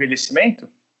até pelo envelhecimento?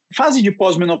 Fase de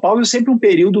pós-menopausa é sempre um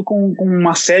período com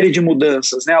uma série de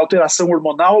mudanças, né? A alteração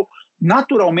hormonal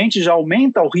naturalmente já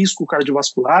aumenta o risco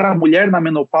cardiovascular. A mulher na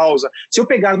menopausa, se eu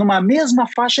pegar numa mesma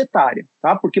faixa etária,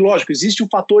 tá? Porque, lógico, existe o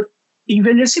fator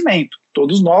envelhecimento.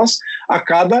 Todos nós, a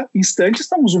cada instante,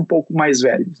 estamos um pouco mais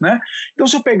velhos, né? Então,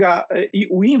 se eu pegar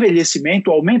o envelhecimento,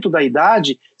 o aumento da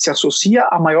idade, se associa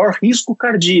a maior risco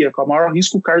cardíaco, a maior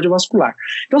risco cardiovascular.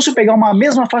 Então, se eu pegar uma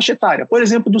mesma faixa etária, por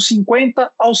exemplo, dos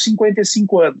 50 aos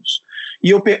 55 anos,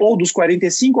 ou dos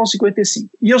 45 aos 55,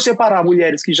 e eu separar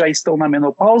mulheres que já estão na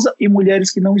menopausa e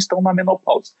mulheres que não estão na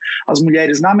menopausa. As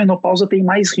mulheres na menopausa têm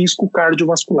mais risco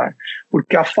cardiovascular,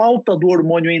 porque a falta do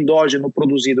hormônio endógeno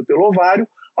produzido pelo ovário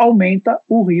aumenta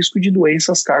o risco de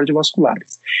doenças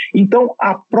cardiovasculares. Então,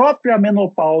 a própria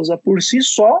menopausa por si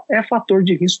só é fator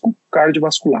de risco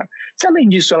cardiovascular. Se além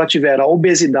disso ela tiver a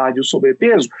obesidade e o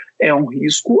sobrepeso, é um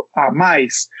risco a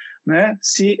mais, né?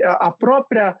 Se a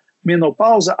própria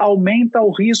menopausa aumenta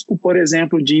o risco, por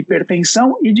exemplo, de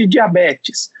hipertensão e de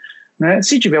diabetes, né?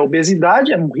 Se tiver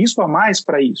obesidade, é um risco a mais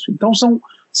para isso. Então,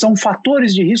 são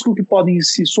fatores de risco que podem ir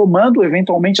se somando,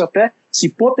 eventualmente até se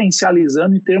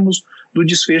potencializando em termos do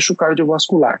desfecho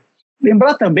cardiovascular.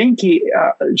 Lembrar também que,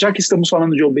 já que estamos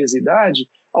falando de obesidade,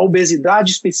 a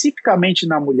obesidade especificamente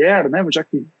na mulher, né, já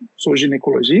que sou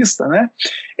ginecologista, né,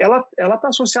 ela está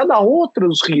associada a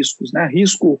outros riscos, né,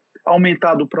 risco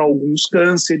aumentado para alguns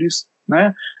cânceres,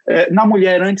 né, na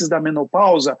mulher antes da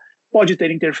menopausa pode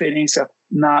ter interferência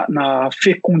na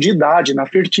fecundidade, na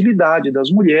fertilidade das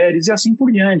mulheres e assim por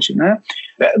diante, né?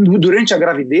 Durante a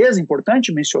gravidez, é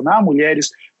importante mencionar, mulheres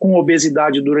com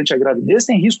obesidade durante a gravidez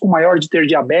têm risco maior de ter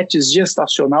diabetes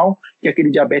gestacional, que é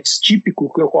aquele diabetes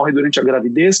típico que ocorre durante a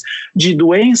gravidez, de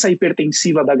doença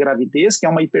hipertensiva da gravidez, que é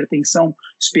uma hipertensão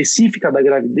específica da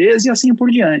gravidez e assim por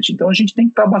diante. Então a gente tem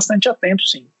que estar bastante atento,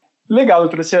 sim. Legal,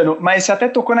 doutor Luciano, mas você até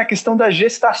tocou na questão da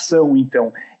gestação,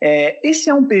 então. Esse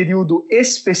é um período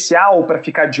especial para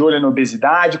ficar de olho na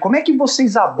obesidade? Como é que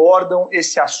vocês abordam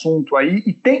esse assunto aí?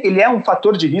 E ele é um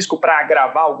fator de risco para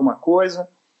agravar alguma coisa?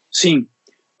 Sim,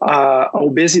 a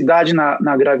obesidade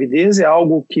na gravidez é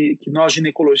algo que nós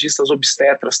ginecologistas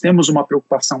obstetras temos uma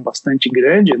preocupação bastante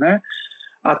grande, né?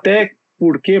 Até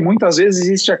porque muitas vezes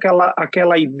existe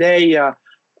aquela ideia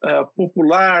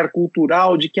popular,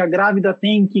 cultural, de que a grávida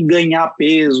tem que ganhar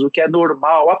peso, que é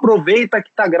normal, aproveita que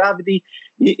está grávida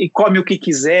e come o que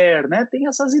quiser, né? Tem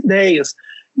essas ideias.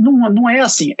 Não é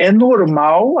assim, é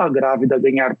normal a grávida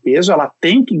ganhar peso, ela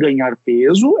tem que ganhar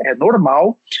peso, é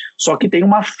normal, só que tem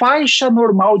uma faixa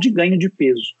normal de ganho de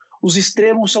peso. Os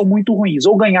extremos são muito ruins,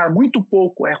 ou ganhar muito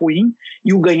pouco é ruim,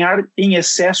 e o ganhar em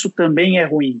excesso também é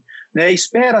ruim, né?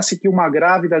 Espera-se que uma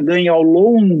grávida ganhe ao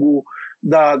longo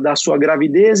da sua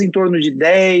gravidez em torno de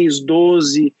 10,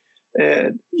 12,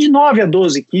 de 9 a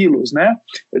 12 quilos, né?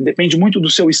 Depende muito do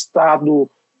seu estado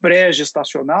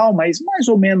pré-gestacional, mas mais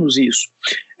ou menos isso.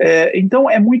 Então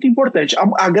é muito importante.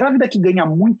 A grávida que ganha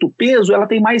muito peso, ela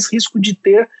tem mais risco de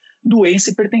ter doença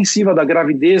hipertensiva da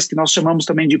gravidez, que nós chamamos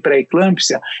também de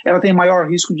pré-eclâmpsia, ela tem maior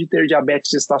risco de ter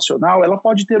diabetes gestacional, ela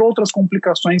pode ter outras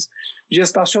complicações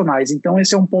gestacionais, então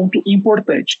esse é um ponto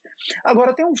importante.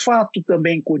 Agora, tem um fato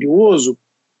também curioso,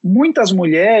 muitas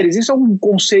mulheres, isso é um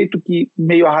conceito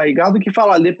meio arraigado, que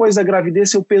fala, depois da gravidez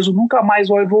seu peso nunca mais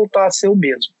vai voltar a ser o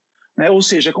mesmo. Né? Ou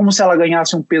seja, é como se ela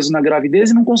ganhasse um peso na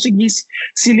gravidez e não conseguisse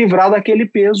se livrar daquele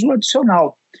peso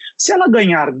adicional. Se ela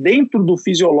ganhar dentro do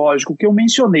fisiológico que eu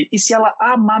mencionei, e se ela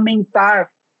amamentar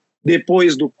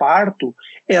depois do parto,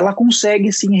 ela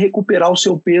consegue sim recuperar o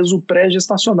seu peso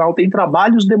pré-gestacional. Tem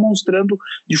trabalhos demonstrando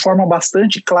de forma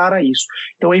bastante clara isso.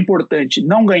 Então é importante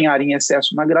não ganhar em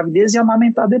excesso na gravidez e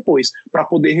amamentar depois, para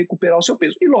poder recuperar o seu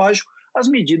peso. E lógico, as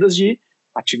medidas de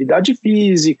atividade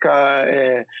física,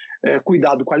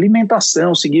 cuidado com a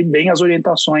alimentação, seguir bem as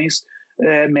orientações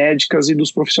médicas e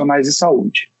dos profissionais de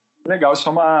saúde. Legal, isso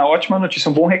é uma ótima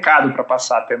notícia, um bom recado para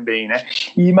passar também, né?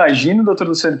 E imagino, doutor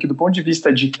Luciano, que do ponto de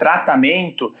vista de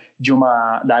tratamento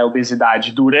da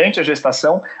obesidade durante a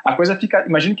gestação, a coisa fica,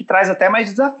 imagino que traz até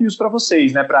mais desafios para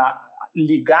vocês, né? Para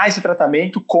ligar esse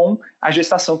tratamento com a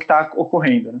gestação que está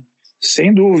ocorrendo, né?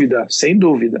 Sem dúvida, sem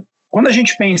dúvida. Quando a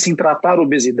gente pensa em tratar a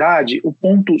obesidade, o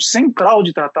ponto central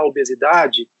de tratar a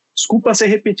obesidade, desculpa ser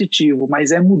repetitivo,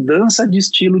 mas é mudança de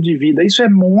estilo de vida. Isso é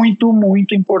muito,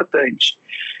 muito importante.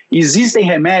 Existem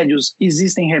remédios?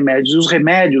 Existem remédios. Os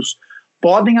remédios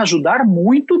podem ajudar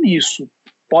muito nisso,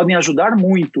 podem ajudar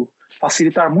muito,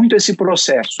 facilitar muito esse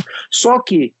processo. Só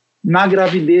que na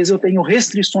gravidez eu tenho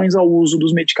restrições ao uso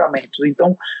dos medicamentos.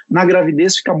 Então, na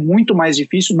gravidez fica muito mais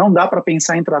difícil, não dá para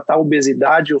pensar em tratar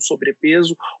obesidade ou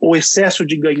sobrepeso ou excesso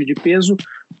de ganho de peso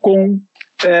com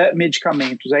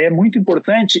medicamentos. Aí é muito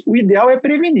importante, o ideal é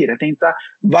prevenir, é tentar,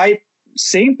 vai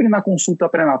sempre na consulta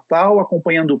pré-natal,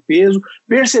 acompanhando o peso,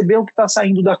 perceber o que está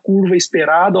saindo da curva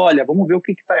esperada, olha, vamos ver o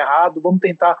que está errado, vamos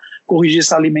tentar corrigir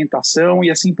essa alimentação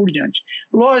e assim por diante.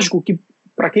 Lógico que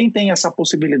para quem tem essa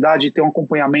possibilidade de ter um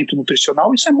acompanhamento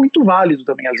nutricional, isso é muito válido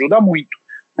também, ajuda muito,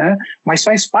 né? Mas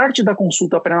faz parte da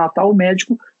consulta pré-natal o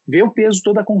médico ver o peso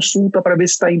toda a consulta para ver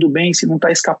se está indo bem, se não está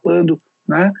escapando,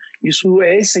 né? Isso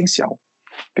é essencial.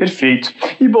 Perfeito.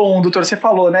 E bom, doutor, você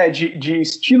falou, né, de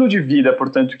estilo de vida,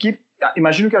 portanto, que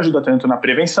imagino que ajuda tanto na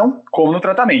prevenção como no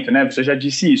tratamento, né? Você já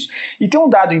disse isso. E tem um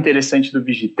dado interessante do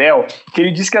Vigitel, que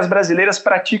ele diz que as brasileiras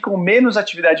praticam menos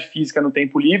atividade física no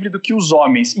tempo livre do que os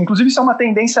homens. Inclusive, isso é uma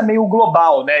tendência meio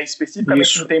global, né?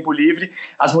 Especificamente no tempo livre,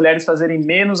 as mulheres fazerem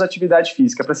menos atividade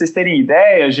física. Para vocês terem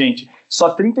ideia, gente,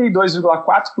 só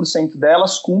 32,4%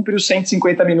 delas cumprem os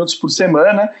 150 minutos por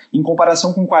semana, em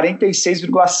comparação com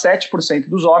 46,7%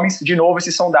 dos homens. De novo,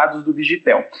 esses são dados do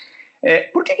Vigitel.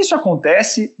 Por que isso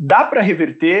acontece? Dá para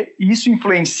reverter? E isso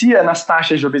influencia nas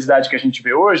taxas de obesidade que a gente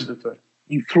vê hoje, doutor?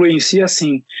 Influencia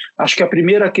sim. Acho que a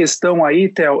primeira questão aí,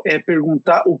 Theo, é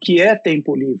perguntar o que é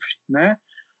tempo livre, né?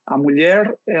 A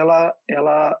mulher,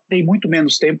 ela tem muito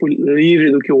menos tempo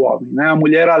livre do que o homem, né? A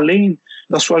mulher, além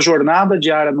da sua jornada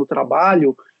diária no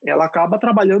trabalho, ela acaba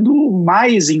trabalhando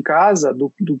mais em casa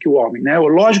do que o homem, né?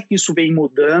 Lógico que isso vem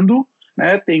mudando,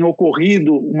 né, tem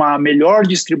ocorrido uma melhor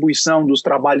distribuição dos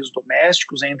trabalhos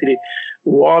domésticos entre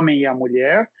o homem e a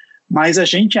mulher, mas a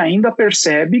gente ainda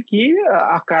percebe que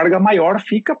a carga maior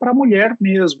fica para a mulher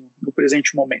mesmo, no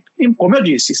presente momento. E, como eu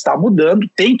disse, está mudando,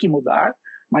 tem que mudar,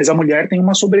 mas a mulher tem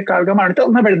uma sobrecarga maior.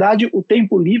 Então, na verdade, o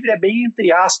tempo livre é bem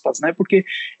entre aspas, né, porque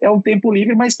é um tempo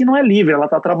livre, mas que não é livre, ela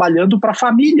está trabalhando para a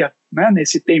família, né,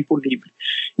 nesse tempo livre.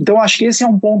 Então, acho que esse é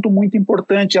um ponto muito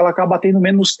importante, ela acaba tendo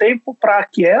menos tempo para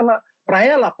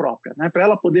ela própria, né, para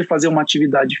ela poder fazer uma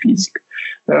atividade física.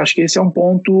 Eu acho que esse é um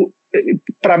ponto,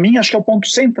 para mim, acho que é o ponto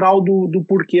central do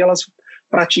porquê elas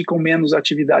praticam menos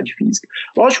atividade física.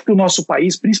 Lógico que o nosso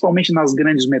país, principalmente nas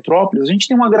grandes metrópoles, a gente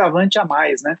tem um agravante a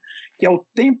mais, né, que é o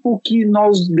tempo que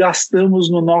nós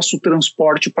gastamos no nosso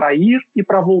transporte para ir e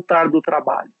para voltar do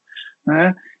trabalho,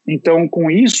 né? Então, com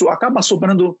isso, acaba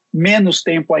sobrando menos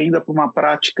tempo ainda para uma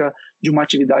prática de uma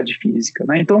atividade física,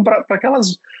 né? Então, para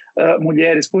aquelas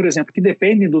mulheres, por exemplo, que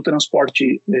dependem do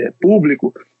transporte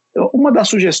público, uma das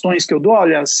sugestões que eu dou,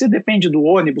 olha, se depende do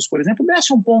ônibus, por exemplo,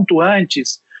 desce um ponto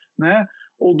antes, né?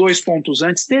 Ou 2 pontos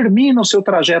antes, termina o seu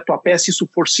trajeto a pé, se isso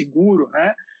for seguro,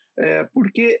 né?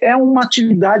 Porque é uma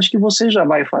atividade que você já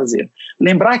vai fazer.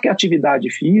 Lembrar que a atividade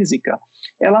física,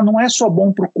 ela não é só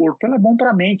bom para o corpo, ela é bom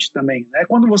para a mente também, né?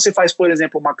 Quando você faz, por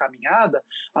exemplo, uma caminhada,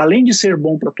 além de ser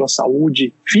bom para a tua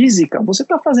saúde física, você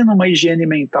está fazendo uma higiene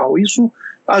mental. Isso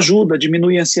ajuda,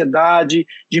 diminui a ansiedade,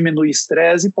 diminui o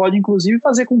estresse e pode, inclusive,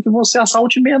 fazer com que você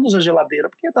assalte menos a geladeira,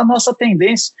 porque é da nossa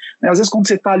tendência, né? Às vezes, quando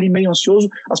você está ali meio ansioso,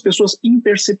 as pessoas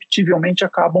imperceptivelmente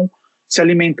acabam se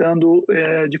alimentando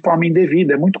de forma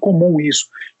indevida, é muito comum isso.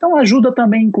 Então ajuda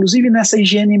também, inclusive, nessa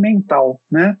higiene mental,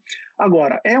 né?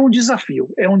 Agora, é um desafio,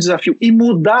 e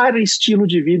mudar estilo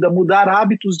de vida, mudar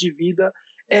hábitos de vida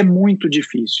é muito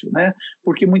difícil, né?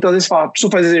 Porque muitas vezes fala,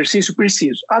 preciso fazer exercício?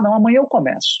 Preciso. Ah, não, amanhã eu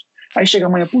começo. Aí chega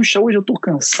amanhã, puxa, hoje eu estou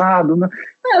cansado, né?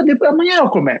 Amanhã eu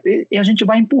começo, e a gente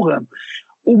vai empurrando.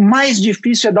 O mais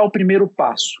difícil é dar o primeiro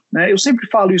passo, né? Eu sempre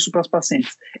falo isso para as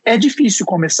pacientes. É difícil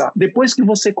começar. Depois que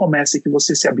você começa e que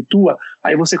você se habitua,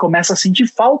 aí você começa a sentir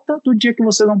falta do dia que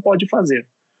você não pode fazer,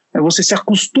 Você se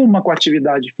acostuma com a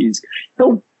atividade física.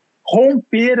 Então,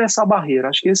 romper essa barreira,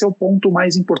 acho que esse é o ponto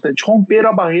mais importante, romper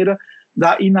a barreira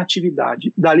da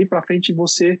inatividade. Dali para frente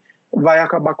você vai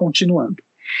acabar continuando.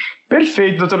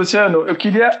 Perfeito, doutor Luciano. Eu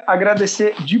queria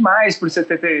agradecer demais por você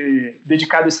ter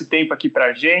dedicado esse tempo aqui para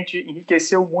a gente,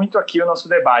 enriqueceu muito aqui o nosso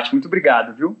debate. Muito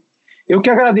obrigado, viu? Eu que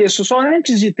agradeço. Só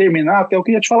antes de terminar, eu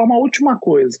queria te falar uma última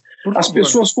coisa. As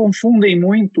pessoas confundem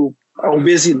muito a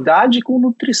obesidade com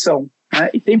nutrição, né?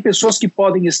 E tem pessoas que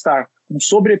podem estar com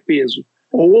sobrepeso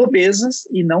ou obesas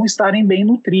e não estarem bem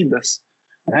nutridas,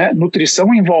 né?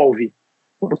 Nutrição envolve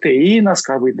proteínas,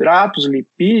 carboidratos,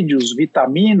 lipídios,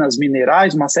 vitaminas,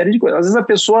 minerais, uma série de coisas. Às vezes a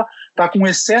pessoa está com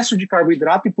excesso de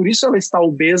carboidrato e por isso ela está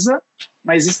obesa,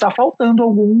 mas está faltando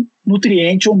algum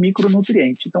nutriente ou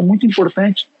micronutriente. Então, muito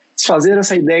importante desfazer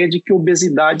essa ideia de que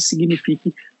obesidade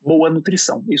signifique boa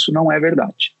nutrição. Isso não é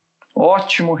verdade.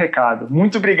 Ótimo recado.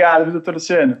 Muito obrigado, doutor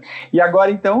Luciano. E agora,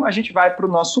 então, a gente vai para o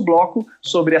nosso bloco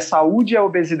sobre a saúde e a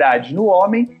obesidade no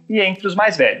homem e entre os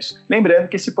mais velhos. Lembrando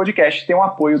que esse podcast tem o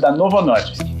apoio da Novo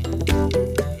Nordisk.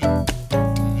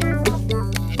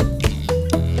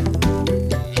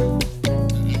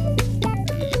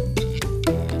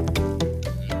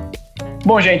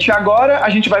 Bom, gente, agora a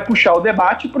gente vai puxar o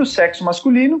debate para o sexo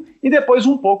masculino e depois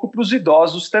um pouco para os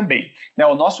idosos também.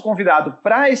 O nosso convidado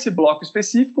para esse bloco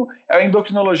específico é o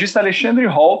endocrinologista Alexandre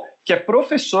Hall, que é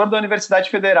professor da Universidade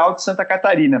Federal de Santa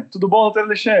Catarina. Tudo bom, doutor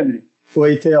Alexandre?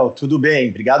 Oi, Theo, tudo bem?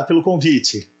 Obrigado pelo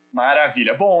convite.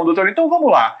 Maravilha. Bom, doutor, então vamos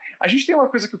lá. A gente tem uma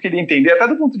coisa que eu queria entender, até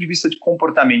do ponto de vista de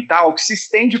comportamental, que se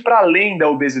estende para além da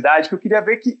obesidade, que eu queria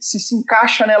ver que se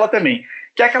encaixa nela também,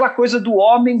 que é aquela coisa do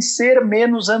homem ser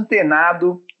menos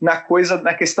antenado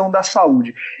na questão da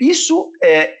saúde. Isso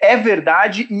é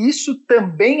verdade e isso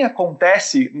também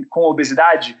acontece com a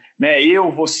obesidade? Né?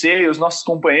 Eu, você, os nossos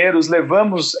companheiros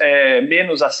levamos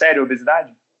menos a sério a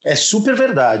obesidade? É super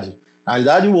verdade. Na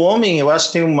realidade, o homem, eu acho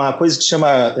que tem uma coisa que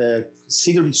chama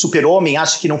síndrome de super-homem,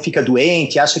 acha que não fica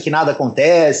doente, acha que nada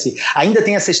acontece. Ainda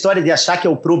tem essa história de achar que é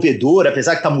o provedor,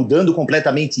 apesar que está mudando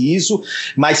completamente isso.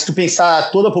 Mas se tu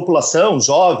pensar toda a população,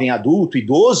 jovem, adulto,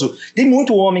 idoso, tem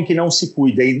muito homem que não se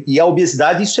cuida. E a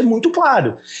obesidade, isso é muito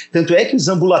claro. Tanto é que os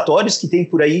ambulatórios que tem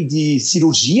por aí de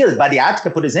cirurgia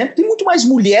bariátrica, por exemplo, tem muito mais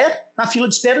mulher na fila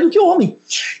de espera do que homem.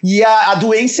 E a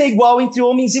doença é igual entre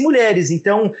homens e mulheres.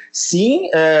 Então, sim,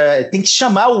 tem que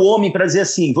chamar o homem para dizer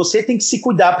assim, você tem que se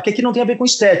cuidar, porque aqui não tem a ver com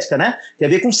estética, né? Tem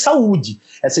a ver com saúde.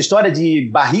 Essa história de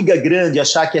barriga grande,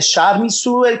 achar que é charme,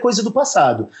 isso é coisa do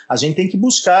passado. A gente tem que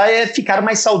buscar ficar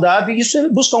mais saudável, e isso é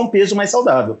buscar um peso mais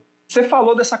saudável. Você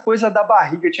falou dessa coisa da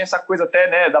barriga, tinha essa coisa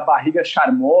até, da barriga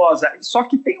charmosa, só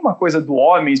que tem uma coisa do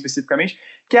homem especificamente,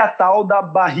 que é a tal da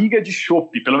barriga de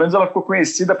chope, pelo menos ela ficou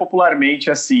conhecida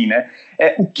popularmente assim, né?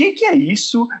 O que é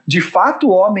isso? De fato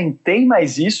o homem tem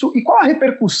mais isso? E qual a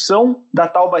repercussão da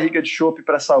tal barriga de chope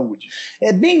para a saúde?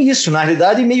 É bem isso, na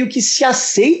realidade meio que se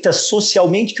aceita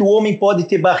socialmente que o homem pode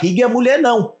ter barriga e a mulher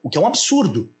não, o que é um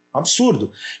absurdo.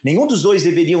 Absurdo. Nenhum dos dois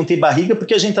deveriam ter barriga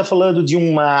porque a gente está falando de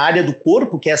uma área do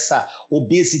corpo que é essa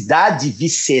obesidade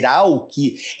visceral,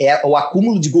 que é o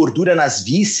acúmulo de gordura nas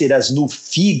vísceras, no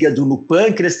fígado, no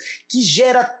pâncreas, que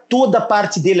gera toda a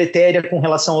parte deletéria com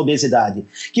relação à obesidade,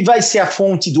 que vai ser a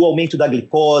fonte do aumento da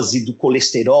glicose, do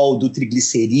colesterol, do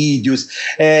triglicerídeos,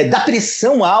 da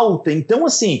pressão alta. Então,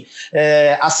 assim,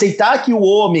 aceitar que o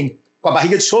homem com a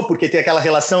barriga de chope, porque tem aquela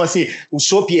relação assim, o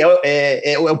chope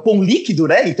é o pão líquido,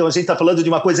 né? Então a gente está falando de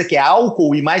uma coisa que é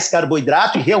álcool e mais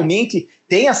carboidrato e realmente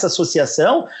tem essa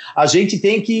associação, a gente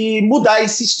tem que mudar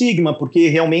esse estigma, porque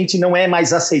realmente não é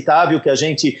mais aceitável que a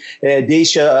gente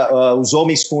deixa os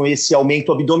homens com esse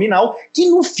aumento abdominal, que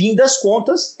no fim das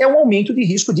contas é um aumento de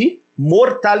risco de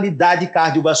mortalidade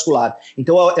cardiovascular.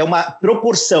 Então é uma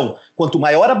proporção, quanto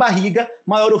maior a barriga,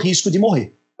 maior o risco de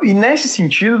morrer. E nesse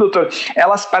sentido, doutor,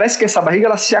 parece que essa barriga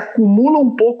ela se acumula um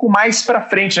pouco mais para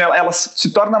frente, né? Ela se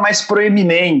torna mais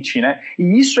proeminente, né?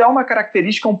 E isso é uma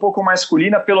característica um pouco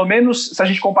masculina, pelo menos se a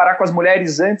gente comparar com as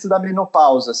mulheres antes da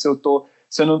menopausa, se eu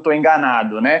não estou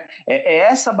enganado, né? É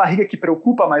essa barriga que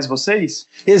preocupa mais vocês?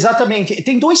 Exatamente.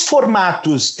 Tem dois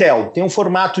formatos, Theo. Tem um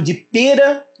formato de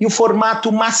pera e o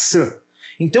formato maçã.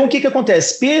 Então, o que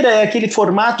acontece? Pera é aquele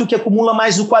formato que acumula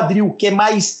mais no quadril, que é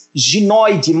mais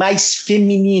ginoide, mais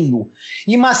feminino.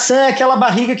 E maçã é aquela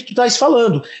barriga que tu estás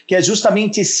falando, que é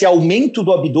justamente esse aumento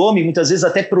do abdômen, muitas vezes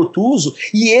até protuso,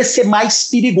 e esse é mais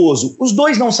perigoso. Os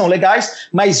dois não são legais,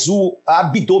 mas o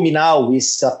abdominal,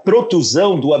 essa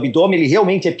protusão do abdômen, ele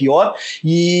realmente é pior.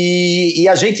 E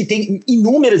a gente tem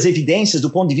inúmeras evidências do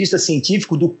ponto de vista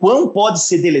científico do quão pode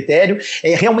ser deletério.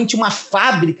 É realmente uma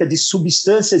fábrica de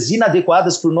substâncias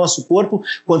inadequadas para o nosso corpo.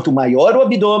 Quanto maior o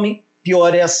abdômen,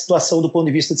 pior é a situação do ponto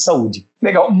de vista de saúde.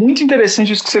 Legal, muito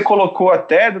interessante isso que você colocou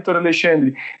até, doutor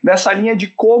Alexandre, nessa linha de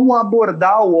como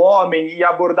abordar o homem e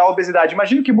abordar a obesidade.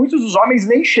 Imagino que muitos dos homens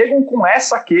nem chegam com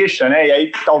essa queixa, né? E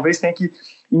aí talvez tenha que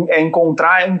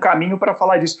encontrar um caminho para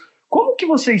falar disso. Como que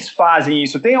vocês fazem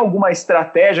isso? Tem alguma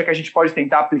estratégia que a gente pode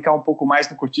tentar aplicar um pouco mais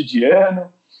no cotidiano?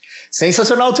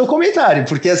 Sensacional o teu comentário,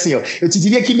 porque assim, ó, eu te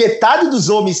diria que metade dos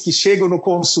homens que chegam no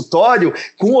consultório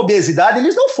com obesidade,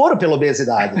 eles não foram pela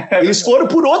obesidade, eles foram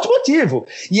por outro motivo.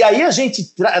 E aí a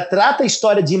gente trata a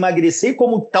história de emagrecer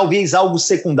como talvez algo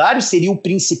secundário, seria o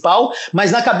principal,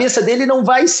 mas na cabeça dele não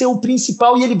vai ser o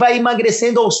principal e ele vai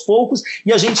emagrecendo aos poucos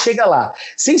e a gente chega lá.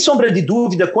 Sem sombra de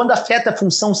dúvida, quando afeta a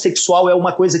função sexual é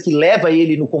uma coisa que leva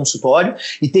ele no consultório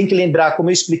e tem que lembrar, como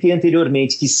eu expliquei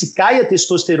anteriormente, que se cai a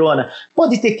testosterona,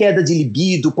 pode ter queda de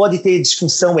libido, pode ter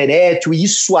disfunção erétil, e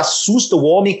isso assusta o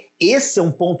homem. Esse é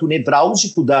um ponto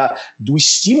nevrálgico do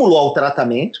estímulo ao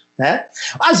tratamento, né?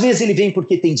 Às vezes ele vem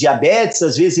porque tem diabetes,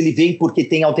 às vezes ele vem porque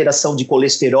tem alteração de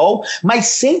colesterol, mas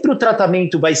sempre o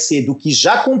tratamento vai ser do que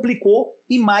já complicou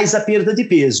e mais a perda de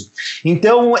peso.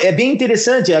 Então, é bem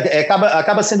interessante,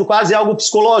 acaba sendo quase algo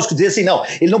psicológico, dizer assim, não,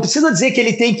 ele não precisa dizer que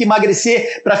ele tem que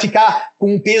emagrecer para ficar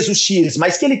com um peso X,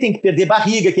 mas que ele tem que perder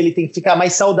barriga, que ele tem que ficar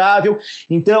mais saudável.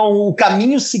 Então, o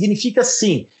caminho significa,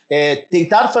 sim,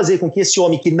 tentar fazer com que esse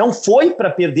homem que não foi para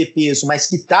perder peso, mas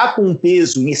que está com um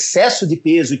peso, em excesso de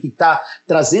peso, e que está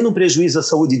trazendo um prejuízo à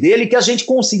saúde dele, que a gente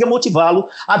consiga motivá-lo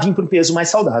a vir para um peso mais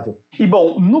saudável. E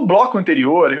bom, no bloco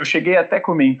anterior, eu cheguei até a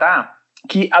comentar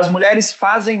que as mulheres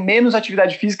fazem menos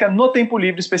atividade física no tempo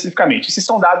livre especificamente. Esses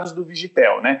são dados do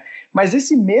Vigitel, né? Mas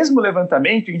esse mesmo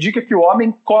levantamento indica que o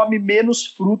homem come menos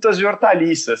frutas e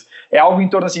hortaliças. É algo em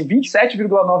torno assim,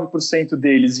 27,9%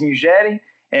 deles ingerem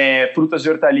frutas e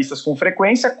hortaliças com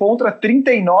frequência contra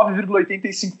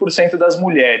 39,85% das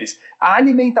mulheres. A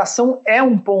alimentação é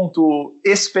um ponto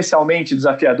especialmente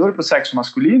desafiador para o sexo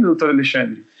masculino, doutor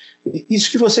Alexandre? Isso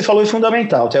que você falou é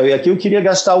fundamental, Theo, e aqui eu queria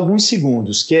gastar alguns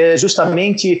segundos, que é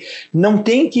justamente, não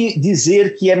tem que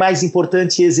dizer que é mais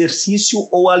importante exercício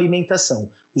ou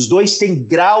alimentação. Os dois têm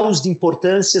graus de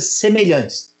importância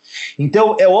semelhantes.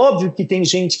 Então, é óbvio que tem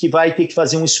gente que vai ter que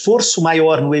fazer um esforço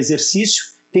maior no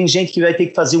exercício, tem gente que vai ter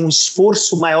que fazer um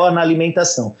esforço maior na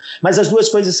alimentação. Mas as duas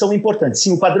coisas são importantes.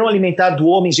 Sim, o padrão alimentar do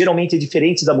homem geralmente é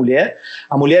diferente da mulher.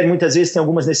 A mulher muitas vezes tem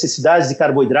algumas necessidades de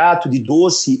carboidrato, de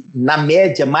doce, na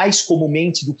média, mais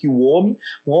comumente do que o homem.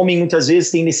 O homem muitas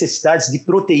vezes tem necessidades de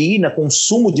proteína,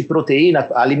 consumo de proteína.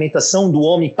 A alimentação do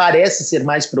homem parece ser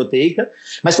mais proteica.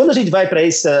 Mas quando a gente vai para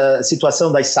essa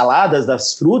situação das saladas,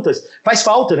 das frutas, faz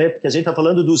falta, né? Porque a gente está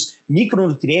falando dos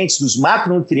micronutrientes, dos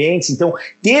macronutrientes. Então,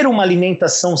 ter uma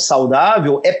alimentação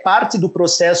saudável é parte do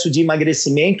processo de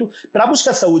emagrecimento para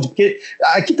buscar saúde, porque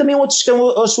aqui também é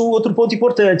outro ponto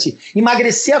importante.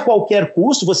 Emagrecer a qualquer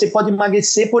custo, você pode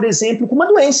emagrecer, por exemplo, com uma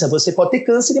doença, você pode ter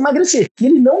câncer e emagrecer, e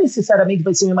ele não necessariamente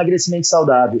vai ser um emagrecimento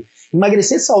saudável.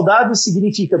 Emagrecer saudável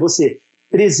significa você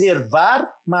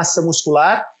preservar massa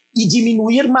muscular e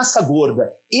diminuir massa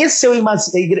gorda. Esse é o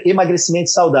emagrecimento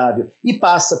saudável e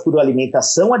passa por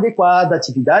alimentação adequada,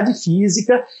 atividade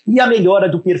física e a melhora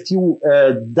do perfil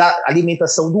da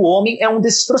alimentação do homem é um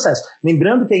desses processos.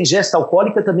 Lembrando que a ingesta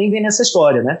alcoólica também vem nessa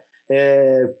história, né?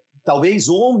 Talvez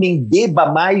homem beba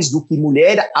mais do que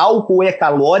mulher, álcool é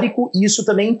calórico e isso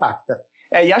também impacta.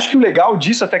 E acho que o legal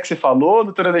disso até que você falou,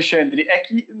 doutor Alexandre, é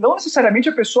que não necessariamente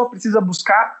a pessoa precisa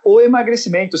buscar o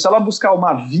emagrecimento. Se ela buscar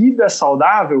uma vida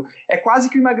saudável, é quase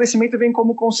que o emagrecimento vem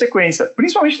como consequência.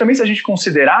 Principalmente também se a gente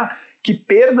considerar que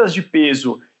perdas de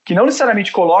peso que não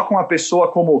necessariamente colocam a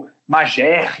pessoa como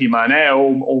magérrima, né,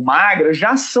 ou magra,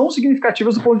 já são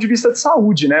significativas do ponto de vista de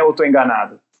saúde, né? Ou estou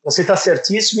enganado? Você está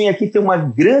certíssimo, e aqui tem um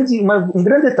grande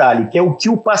detalhe, que é o que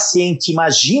o paciente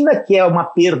imagina que é uma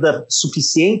perda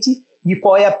suficiente e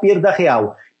qual é a perda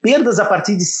real. Perdas a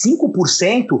partir de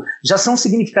 5% já são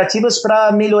significativas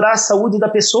para melhorar a saúde da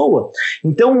pessoa.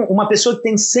 Então, uma pessoa que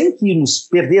tem 100 quilos,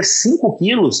 perder 5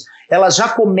 quilos, ela já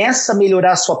começa a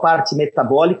melhorar a sua parte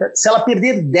metabólica. Se ela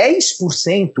perder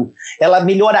 10%, ela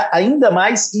melhora ainda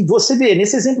mais. E você vê,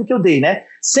 nesse exemplo que eu dei, né?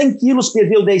 100 quilos,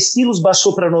 perdeu 10 quilos,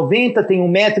 baixou para 90, tem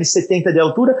 1,70 m de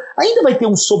altura, ainda vai ter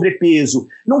um sobrepeso.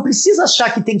 Não precisa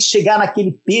achar que tem que chegar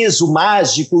naquele peso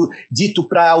mágico dito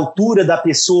para a altura da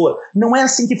pessoa. Não é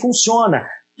assim que funciona.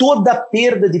 Toda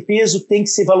perda de peso tem que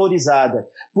ser valorizada.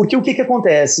 Porque o que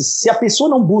acontece? Se a pessoa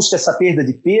não busca essa perda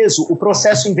de peso, o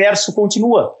processo inverso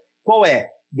continua. Qual é?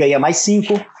 Ganha mais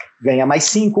 5, ganha mais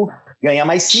 5, ganha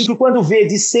mais 5, quando vê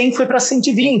de 100 foi para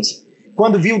 120.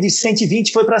 quando viu de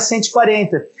 120 foi para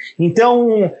 140.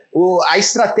 Então, a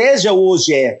estratégia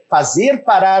hoje é fazer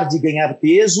parar de ganhar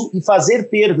peso e fazer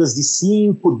perdas de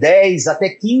 5, 10, até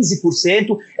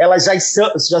 15%, elas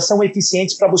já são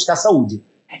eficientes para buscar saúde.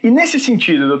 E nesse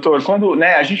sentido, doutor, quando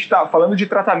a gente está falando de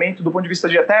tratamento do ponto de vista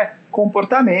de até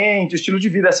comportamento, estilo de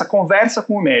vida, essa conversa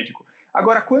com o médico.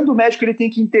 Agora, quando o médico ele tem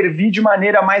que intervir de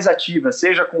maneira mais ativa,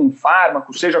 seja com um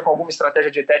fármaco, seja com alguma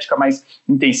estratégia dietética mais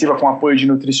intensiva, com apoio de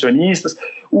nutricionistas,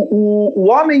 o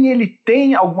homem ele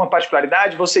tem alguma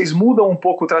particularidade? Vocês mudam um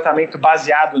pouco o tratamento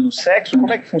baseado no sexo?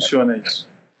 Como é que funciona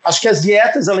isso? Acho que as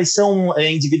dietas elas são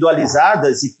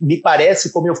individualizadas e me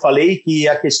parece, como eu falei, que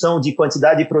a questão de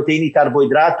quantidade de proteína e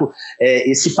carboidrato,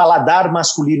 esse paladar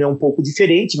masculino é um pouco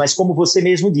diferente, mas como você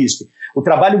mesmo disse, o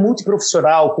trabalho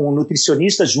multiprofissional com o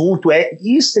nutricionista junto é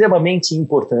extremamente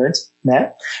importante,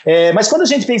 né? Mas quando a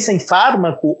gente pensa em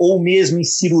fármaco ou mesmo em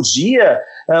cirurgia,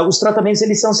 os tratamentos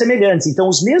eles são semelhantes. Então,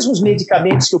 os mesmos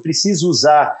medicamentos que eu preciso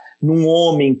usar num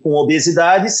homem com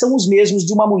obesidade são os mesmos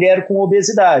de uma mulher com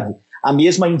obesidade. A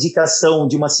mesma indicação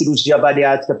de uma cirurgia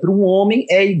bariátrica para um homem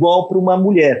é igual para uma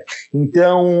mulher.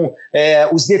 Então,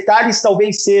 os detalhes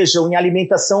talvez sejam em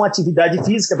alimentação, atividade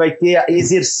física, vai ter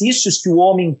exercícios que o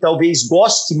homem talvez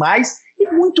goste mais,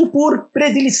 e muito por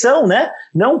predileção, né?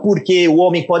 Não porque o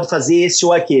homem pode fazer esse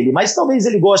ou aquele, mas talvez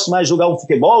ele goste mais de jogar um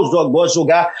futebol, goste de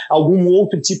jogar algum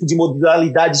outro tipo de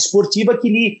modalidade esportiva que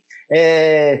lhe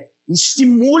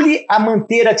estimule a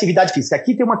manter a atividade física.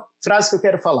 Aqui tem uma frase que eu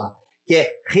quero falar, que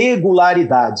é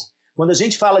regularidade. Quando a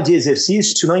gente fala de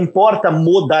exercício, não importa a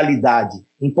modalidade,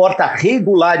 importa a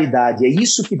regularidade. É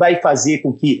isso que vai fazer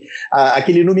com que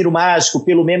aquele número mágico,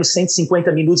 pelo menos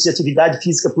 150 minutos de atividade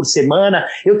física por semana,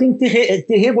 eu tenho que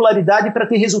ter regularidade para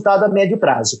ter resultado a médio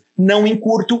prazo. Não em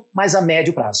curto, mas a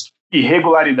médio prazo. E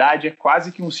regularidade é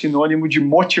quase que um sinônimo de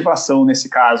motivação nesse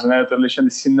caso, né, doutor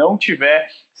Alexandre? Se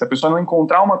a pessoa não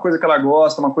encontrar uma coisa que ela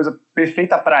gosta, uma coisa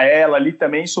perfeita para ela ali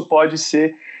também, isso pode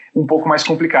ser um pouco mais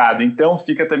complicado. Então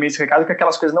fica também esse recado que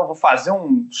aquelas coisas, não, vou fazer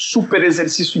um super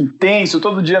exercício intenso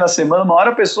todo dia na semana, uma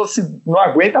hora a pessoa não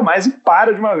aguenta mais e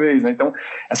para de uma vez, né? Então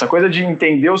essa coisa de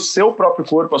entender o seu próprio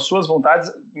corpo, as suas vontades,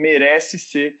 merece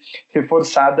ser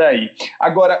reforçada aí.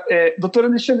 Agora, doutor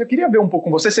Alexandre, eu queria ver um pouco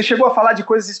com você, você chegou a falar de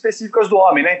coisas específicas do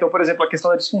homem, né? Então, por exemplo, a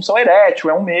questão da disfunção erétil,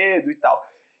 é um medo e tal.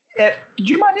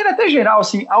 De maneira até geral,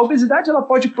 assim, a obesidade ela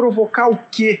pode provocar o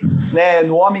quê, né,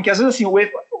 no homem? Que às vezes assim,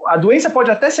 a doença pode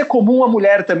até ser comum à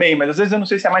mulher também, mas às vezes eu não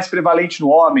sei se é mais prevalente no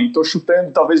homem. Estou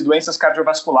chutando talvez doenças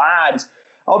cardiovasculares.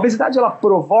 A obesidade ela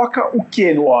provoca o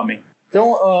quê no homem?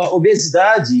 Então, a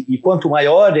obesidade, e quanto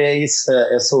maior é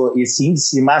esse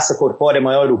índice de massa corpórea,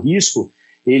 maior o risco,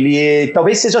 ele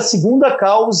talvez seja a segunda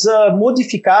causa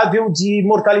modificável de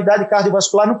mortalidade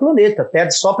cardiovascular no planeta,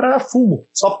 perde só para fumo,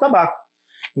 só para tabaco.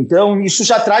 Então, isso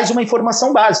já traz uma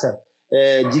informação básica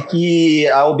de que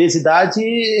a obesidade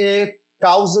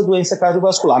causa doença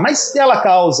cardiovascular. Mas ela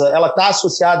está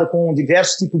associada com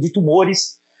diversos tipos de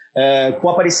tumores, com o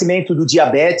aparecimento do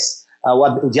diabetes.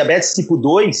 O diabetes tipo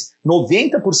 2,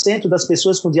 90% das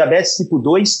pessoas com diabetes tipo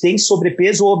 2 têm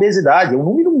sobrepeso ou obesidade. É um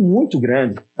número muito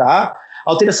grande, tá?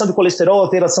 Alteração do colesterol,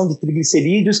 alteração de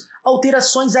triglicerídeos,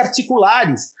 alterações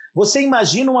articulares. Você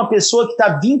imagina uma pessoa que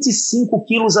está 25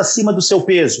 quilos acima do seu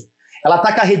peso. Ela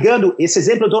está carregando, esse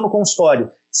exemplo eu dou no consultório,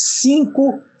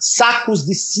 5 sacos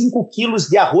de 5 quilos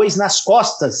de arroz nas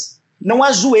costas. Não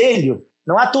há joelho,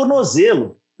 não há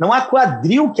tornozelo, não há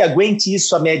quadril que aguente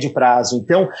isso a médio prazo.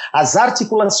 Então, as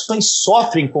articulações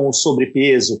sofrem com o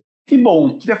sobrepeso. E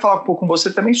bom, queria falar um pouco com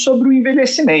você também sobre o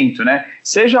envelhecimento, né?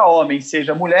 Seja homem,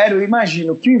 seja mulher, eu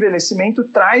imagino que o envelhecimento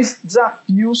traz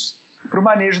desafios para o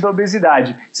manejo da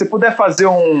obesidade. Se você puder fazer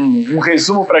um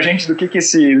resumo para a gente do que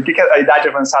a idade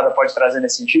avançada pode trazer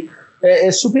nesse sentido?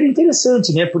 É super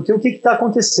interessante, né? Porque o que está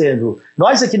acontecendo?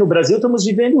 Nós aqui no Brasil estamos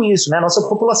vivendo isso, né? A nossa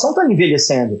população está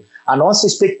envelhecendo. A nossa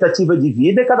expectativa de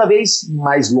vida é cada vez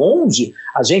mais longe.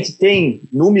 A gente tem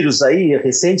números aí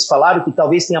recentes, falaram que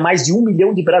talvez tenha mais de 1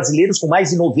 milhão de brasileiros com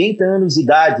mais de 90 anos de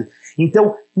idade.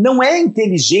 Então, não é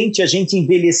inteligente a gente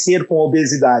envelhecer com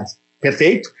obesidade,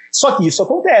 perfeito? Só que isso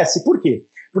acontece. Por quê?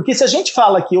 Porque se a gente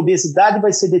fala que obesidade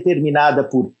vai ser determinada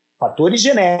por fatores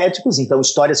genéticos, então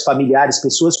histórias familiares,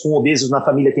 pessoas com obesos na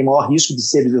família têm maior risco de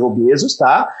serem obesos,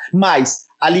 tá? Mas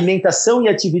alimentação e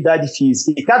atividade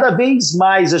física, e cada vez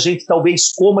mais a gente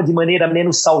talvez coma de maneira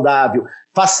menos saudável,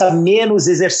 faça menos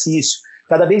exercício,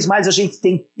 cada vez mais a gente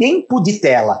tem tempo de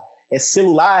tela, é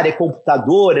celular, é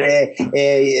computador,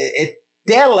 é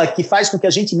tela que faz com que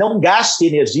a gente não gaste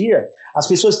energia, as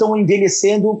pessoas estão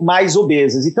envelhecendo mais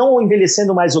obesas. Então,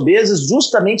 envelhecendo mais obesas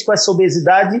justamente com essa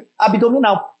obesidade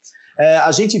abdominal.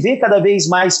 A gente vê cada vez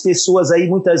mais pessoas aí,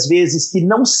 muitas vezes, que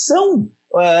não são,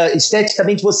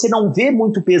 esteticamente, você não vê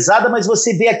muito pesada, mas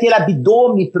você vê aquele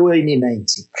abdômen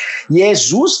proeminente. E é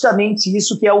justamente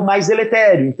isso que é o mais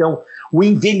deletério. Então, o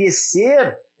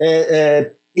envelhecer,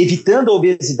 evitando a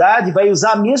obesidade, vai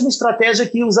usar a mesma estratégia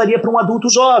que usaria para um adulto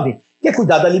jovem, que é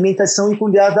cuidar da alimentação e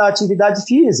cuidar da atividade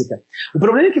física. O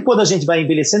problema é que quando a gente vai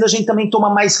envelhecendo, a gente também toma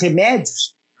mais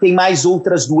remédios, tem mais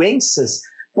outras doenças,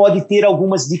 pode ter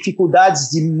algumas dificuldades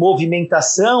de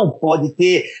movimentação, pode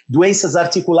ter doenças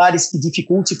articulares que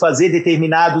dificultem fazer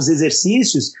determinados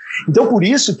exercícios. Então, por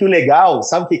isso que o legal,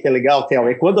 sabe o que é legal, Theo?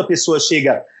 É quando a pessoa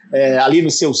chega ali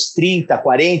nos seus 30,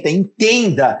 40,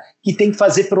 entenda que tem que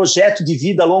fazer projeto de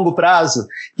vida a longo prazo,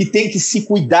 que tem que se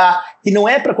cuidar, que não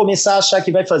é para começar a achar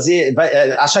que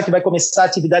achar que vai começar a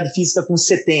atividade física com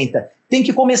 70. Tem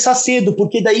que começar cedo,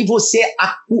 porque daí você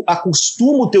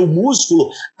acostuma o teu músculo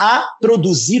a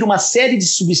produzir uma série de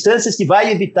substâncias que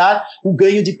vai evitar o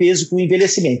ganho de peso com o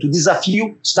envelhecimento. O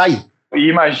desafio está aí. E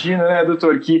imagina, né,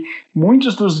 doutor, que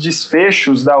muitos dos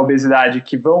desfechos da obesidade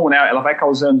que vão, né, ela vai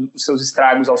causando os seus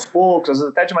estragos aos poucos, às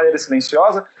vezes até de maneira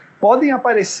silenciosa, podem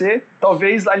aparecer,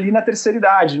 talvez, ali na terceira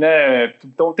idade, né?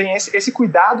 Então tem esse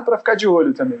cuidado para ficar de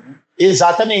olho também, né?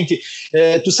 Exatamente.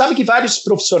 Tu sabe que vários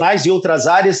profissionais de outras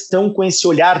áreas estão com esse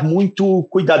olhar muito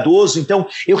cuidadoso. Então,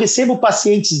 eu recebo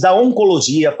pacientes da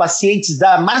oncologia, pacientes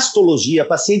da mastologia,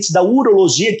 pacientes da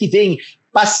urologia que vêm,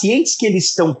 pacientes que eles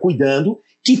estão cuidando,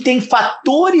 que têm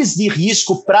fatores de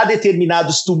risco para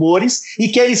determinados tumores e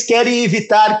que eles querem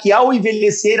evitar que, ao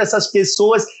envelhecer, essas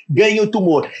pessoas ganhem o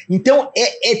tumor. Então,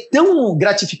 é tão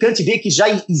gratificante ver que já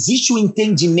existe o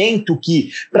entendimento que,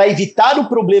 para evitar o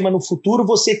problema no futuro,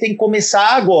 você tem que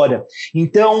começar agora.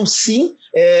 Então, sim,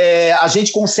 a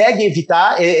gente consegue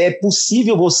evitar, é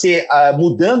possível você,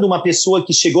 mudando uma pessoa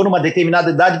que chegou numa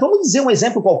determinada idade, vamos dizer um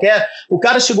exemplo qualquer, o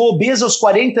cara chegou obeso aos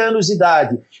 40 anos de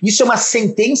idade, isso é uma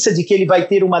sentença de que ele vai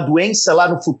ter uma doença lá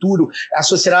no futuro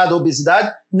associada à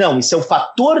obesidade? Não, isso é um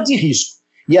fator de risco.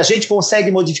 E a gente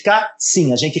consegue modificar?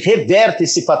 Sim, a gente reverte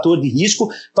esse fator de risco,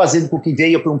 fazendo com que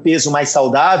venha para um peso mais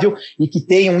saudável e que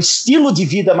tenha um estilo de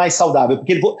vida mais saudável.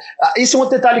 Porque esse é um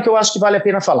outro detalhe que eu acho que vale a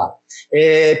pena falar.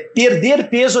 Perder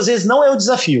peso, às vezes, não é o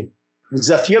desafio. O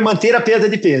desafio é manter a perda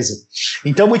de peso.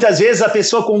 Então, muitas vezes, a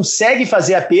pessoa consegue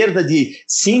fazer a perda de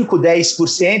 5%,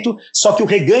 10%, só que o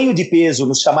reganho de peso,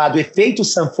 no chamado efeito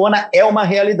sanfona, é uma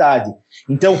realidade.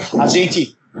 Então, a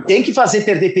gente tem que fazer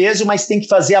perder peso, mas tem que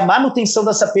fazer a manutenção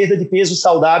dessa perda de peso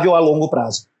saudável a longo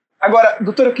prazo. Agora,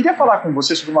 doutor, eu queria falar com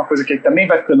você sobre uma coisa que também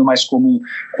vai ficando mais comum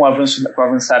com o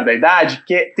avançar da idade,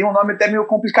 que tem um nome até meio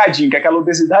complicadinho, que é aquela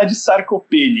obesidade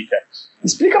sarcopênica.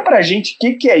 Explica pra gente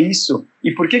o que é isso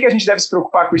e por que a gente deve se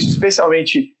preocupar com isso,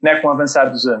 especialmente, né, com o avançar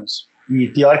dos anos. E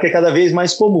pior que é cada vez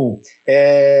mais comum.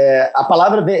 A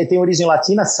palavra tem origem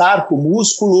latina, sarco,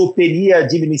 músculo, peria,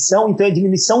 diminuição, então é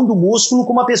diminuição do músculo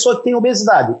com uma pessoa que tem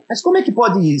obesidade. Mas como é que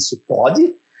pode isso?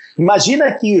 Pode. Imagina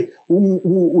que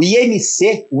o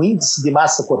IMC, o Índice de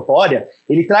Massa Corpórea,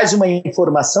 ele traz uma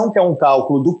informação que é um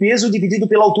cálculo do peso dividido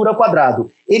pela altura ao quadrado.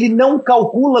 Ele não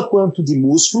calcula quanto de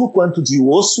músculo, quanto de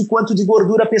osso, quanto de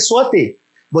gordura a pessoa tem.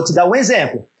 Vou te dar um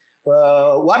exemplo.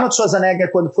 O Arnold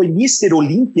Schwarzenegger, quando foi Mr.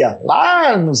 Olímpia,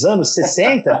 lá nos anos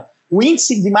 60, o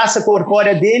índice de massa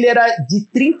corpórea dele era de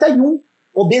 31,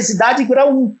 obesidade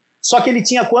grau 1. Só que ele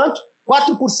tinha quanto?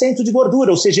 4% de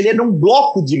gordura, ou seja, ele era um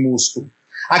bloco de músculo.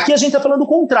 Aqui a gente está falando o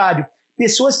contrário.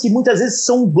 Pessoas que muitas vezes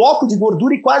são um bloco de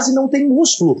gordura e quase não têm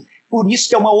músculo. Por isso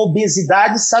que é uma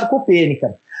obesidade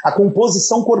sarcopênica. A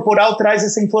composição corporal traz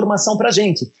essa informação para a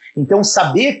gente. Então,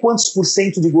 saber quantos por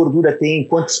cento de gordura tem,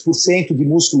 quantos por cento de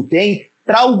músculo tem,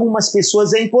 para algumas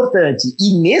pessoas é importante.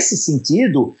 E, nesse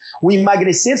sentido, o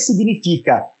emagrecer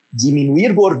significa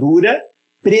diminuir gordura,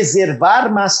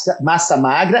 preservar massa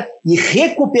magra e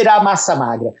recuperar massa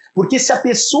magra. Porque se a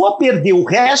pessoa perder o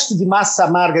resto de massa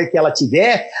magra que ela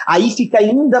tiver, aí fica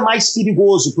ainda mais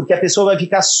perigoso, porque a pessoa vai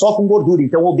ficar só com gordura.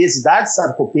 Então, a obesidade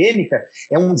sarcopênica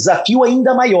é um desafio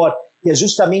ainda maior, que é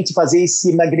justamente fazer esse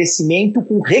emagrecimento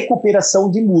com recuperação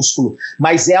de músculo.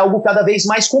 Mas é algo cada vez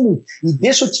mais comum. E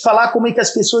deixa eu te falar como é que as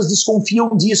pessoas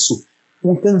desconfiam disso.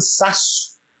 Um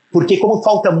cansaço. Porque como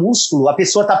falta músculo, a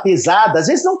pessoa está pesada, às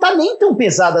vezes não está nem tão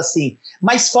pesada assim,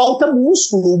 mas falta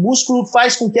músculo. O músculo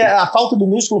faz com que a falta do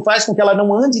músculo faz com que ela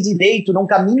não ande direito, não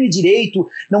caminhe direito,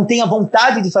 não tenha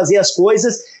vontade de fazer as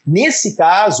coisas. Nesse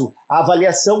caso, A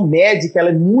avaliação médica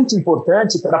ela é muito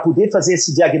importante para poder fazer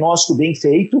esse diagnóstico bem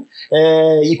feito.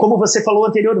 E como você falou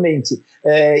anteriormente,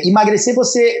 emagrecer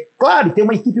claro, tem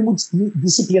uma equipe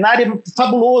multidisciplinar é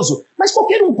fabuloso, mas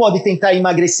qualquer um pode tentar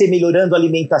emagrecer melhorando a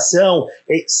alimentação,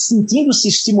 sentindo-se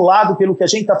estimulado pelo que a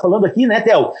gente está falando aqui, né,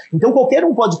 Theo? Então qualquer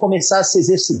um pode começar a se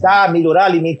exercitar, melhorar a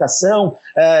alimentação.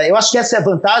 Eu acho que essa é a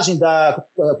vantagem da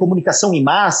comunicação em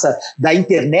massa, da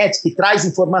internet, que traz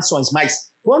informações,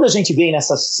 mas quando a gente vem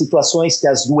nessas situações que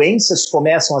as doenças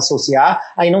começam a associar,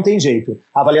 aí não tem jeito.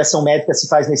 A avaliação médica se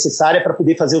faz necessária para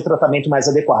poder fazer o tratamento mais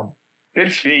adequado.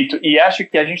 Perfeito. E acho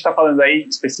que a gente está falando aí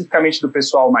especificamente do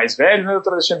pessoal mais velho, né,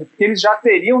 doutor Alexandre? Porque eles já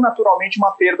teriam naturalmente uma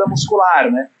perda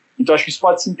muscular, né? Então acho que isso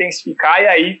pode se intensificar e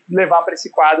aí levar para esse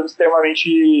quadro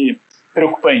extremamente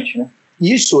preocupante, né?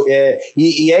 Isso,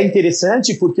 e é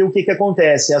interessante porque o que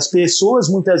acontece? As pessoas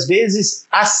muitas vezes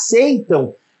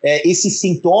aceitam esses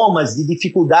sintomas de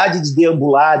dificuldade de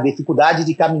deambular, dificuldade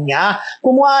de caminhar,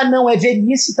 como, não, é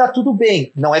velhice, está tudo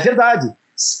bem. Não é verdade.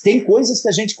 Tem coisas que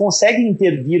a gente consegue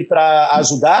intervir para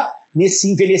ajudar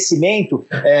nesse envelhecimento.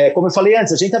 Como eu falei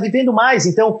antes, a gente está vivendo mais,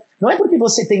 então não é porque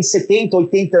você tem 70,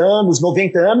 80 anos,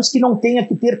 90 anos que não tenha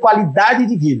que ter qualidade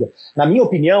de vida. Na minha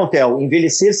opinião, Theo,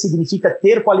 envelhecer significa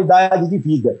ter qualidade de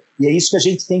vida. E é isso que a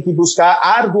gente tem que buscar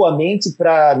arduamente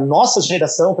para a nossa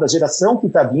geração, para a geração que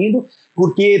está vindo,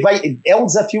 porque é um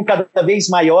desafio cada vez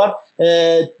maior,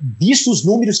 visto os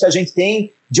números que a gente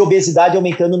tem de obesidade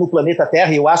aumentando no planeta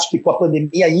Terra. Eu acho que com a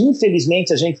pandemia,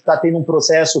 infelizmente, a gente está tendo um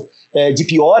processo de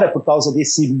piora por causa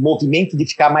desse movimento de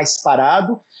ficar mais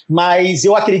parado, mas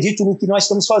eu acredito no que nós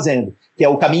estamos fazendo, que é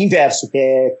o caminho inverso, que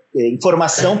é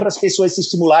informação para as pessoas se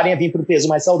estimularem a vir para o peso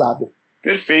mais saudável.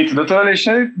 Perfeito. Doutor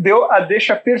Alexandre deu a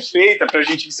deixa perfeita para a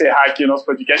gente encerrar aqui o nosso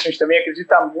podcast. A gente também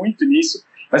acredita muito nisso,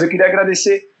 mas eu queria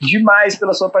agradecer demais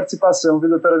pela sua participação, viu,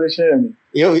 doutor Alexandre?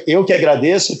 Eu que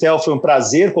agradeço, Theo, foi um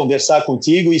prazer conversar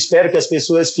contigo e espero que as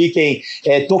pessoas fiquem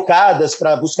tocadas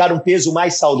para buscar um peso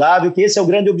mais saudável, que esse é o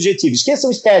grande objetivo.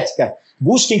 Esqueçam estética,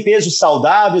 busquem peso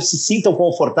saudável, se sintam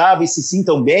confortáveis, se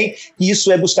sintam bem, e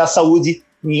isso é buscar saúde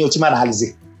em última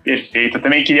análise. Perfeito. Eu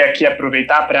também queria aqui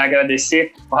aproveitar para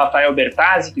agradecer o Rafael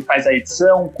Bertazzi, que faz a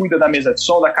edição, cuida da mesa de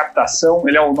som, da captação.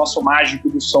 Ele é o nosso mágico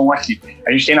do som aqui.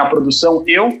 A gente tem na produção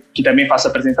eu, que também faço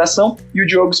a apresentação, e o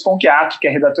Diogo Sponchiato, que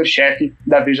é redator-chefe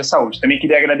da Veja Saúde. Também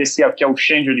queria agradecer aqui ao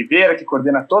Xande Oliveira, que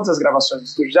coordena todas as gravações do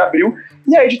Estúdio de Abril,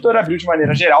 e a Editora Abril de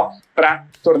maneira geral, para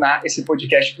tornar esse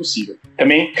podcast possível.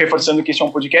 Também reforçando que este é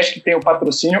um podcast que tem o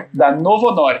patrocínio da Novo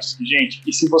Nordisk, gente.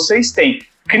 E se vocês têm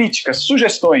críticas,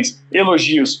 sugestões,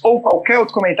 elogios ou qualquer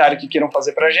outro comentário que queiram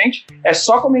fazer pra gente, é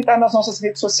só comentar nas nossas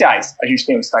redes sociais. A gente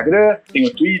tem o Instagram, tem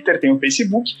o Twitter, tem o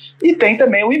Facebook e tem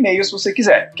também o e-mail se você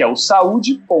quiser, que é o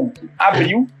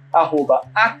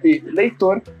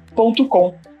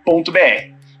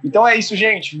saude.abril@atleitor.com.br. Então é isso,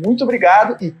 gente. Muito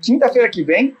obrigado e quinta-feira que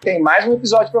vem tem mais um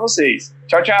episódio para vocês.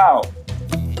 Tchau, tchau!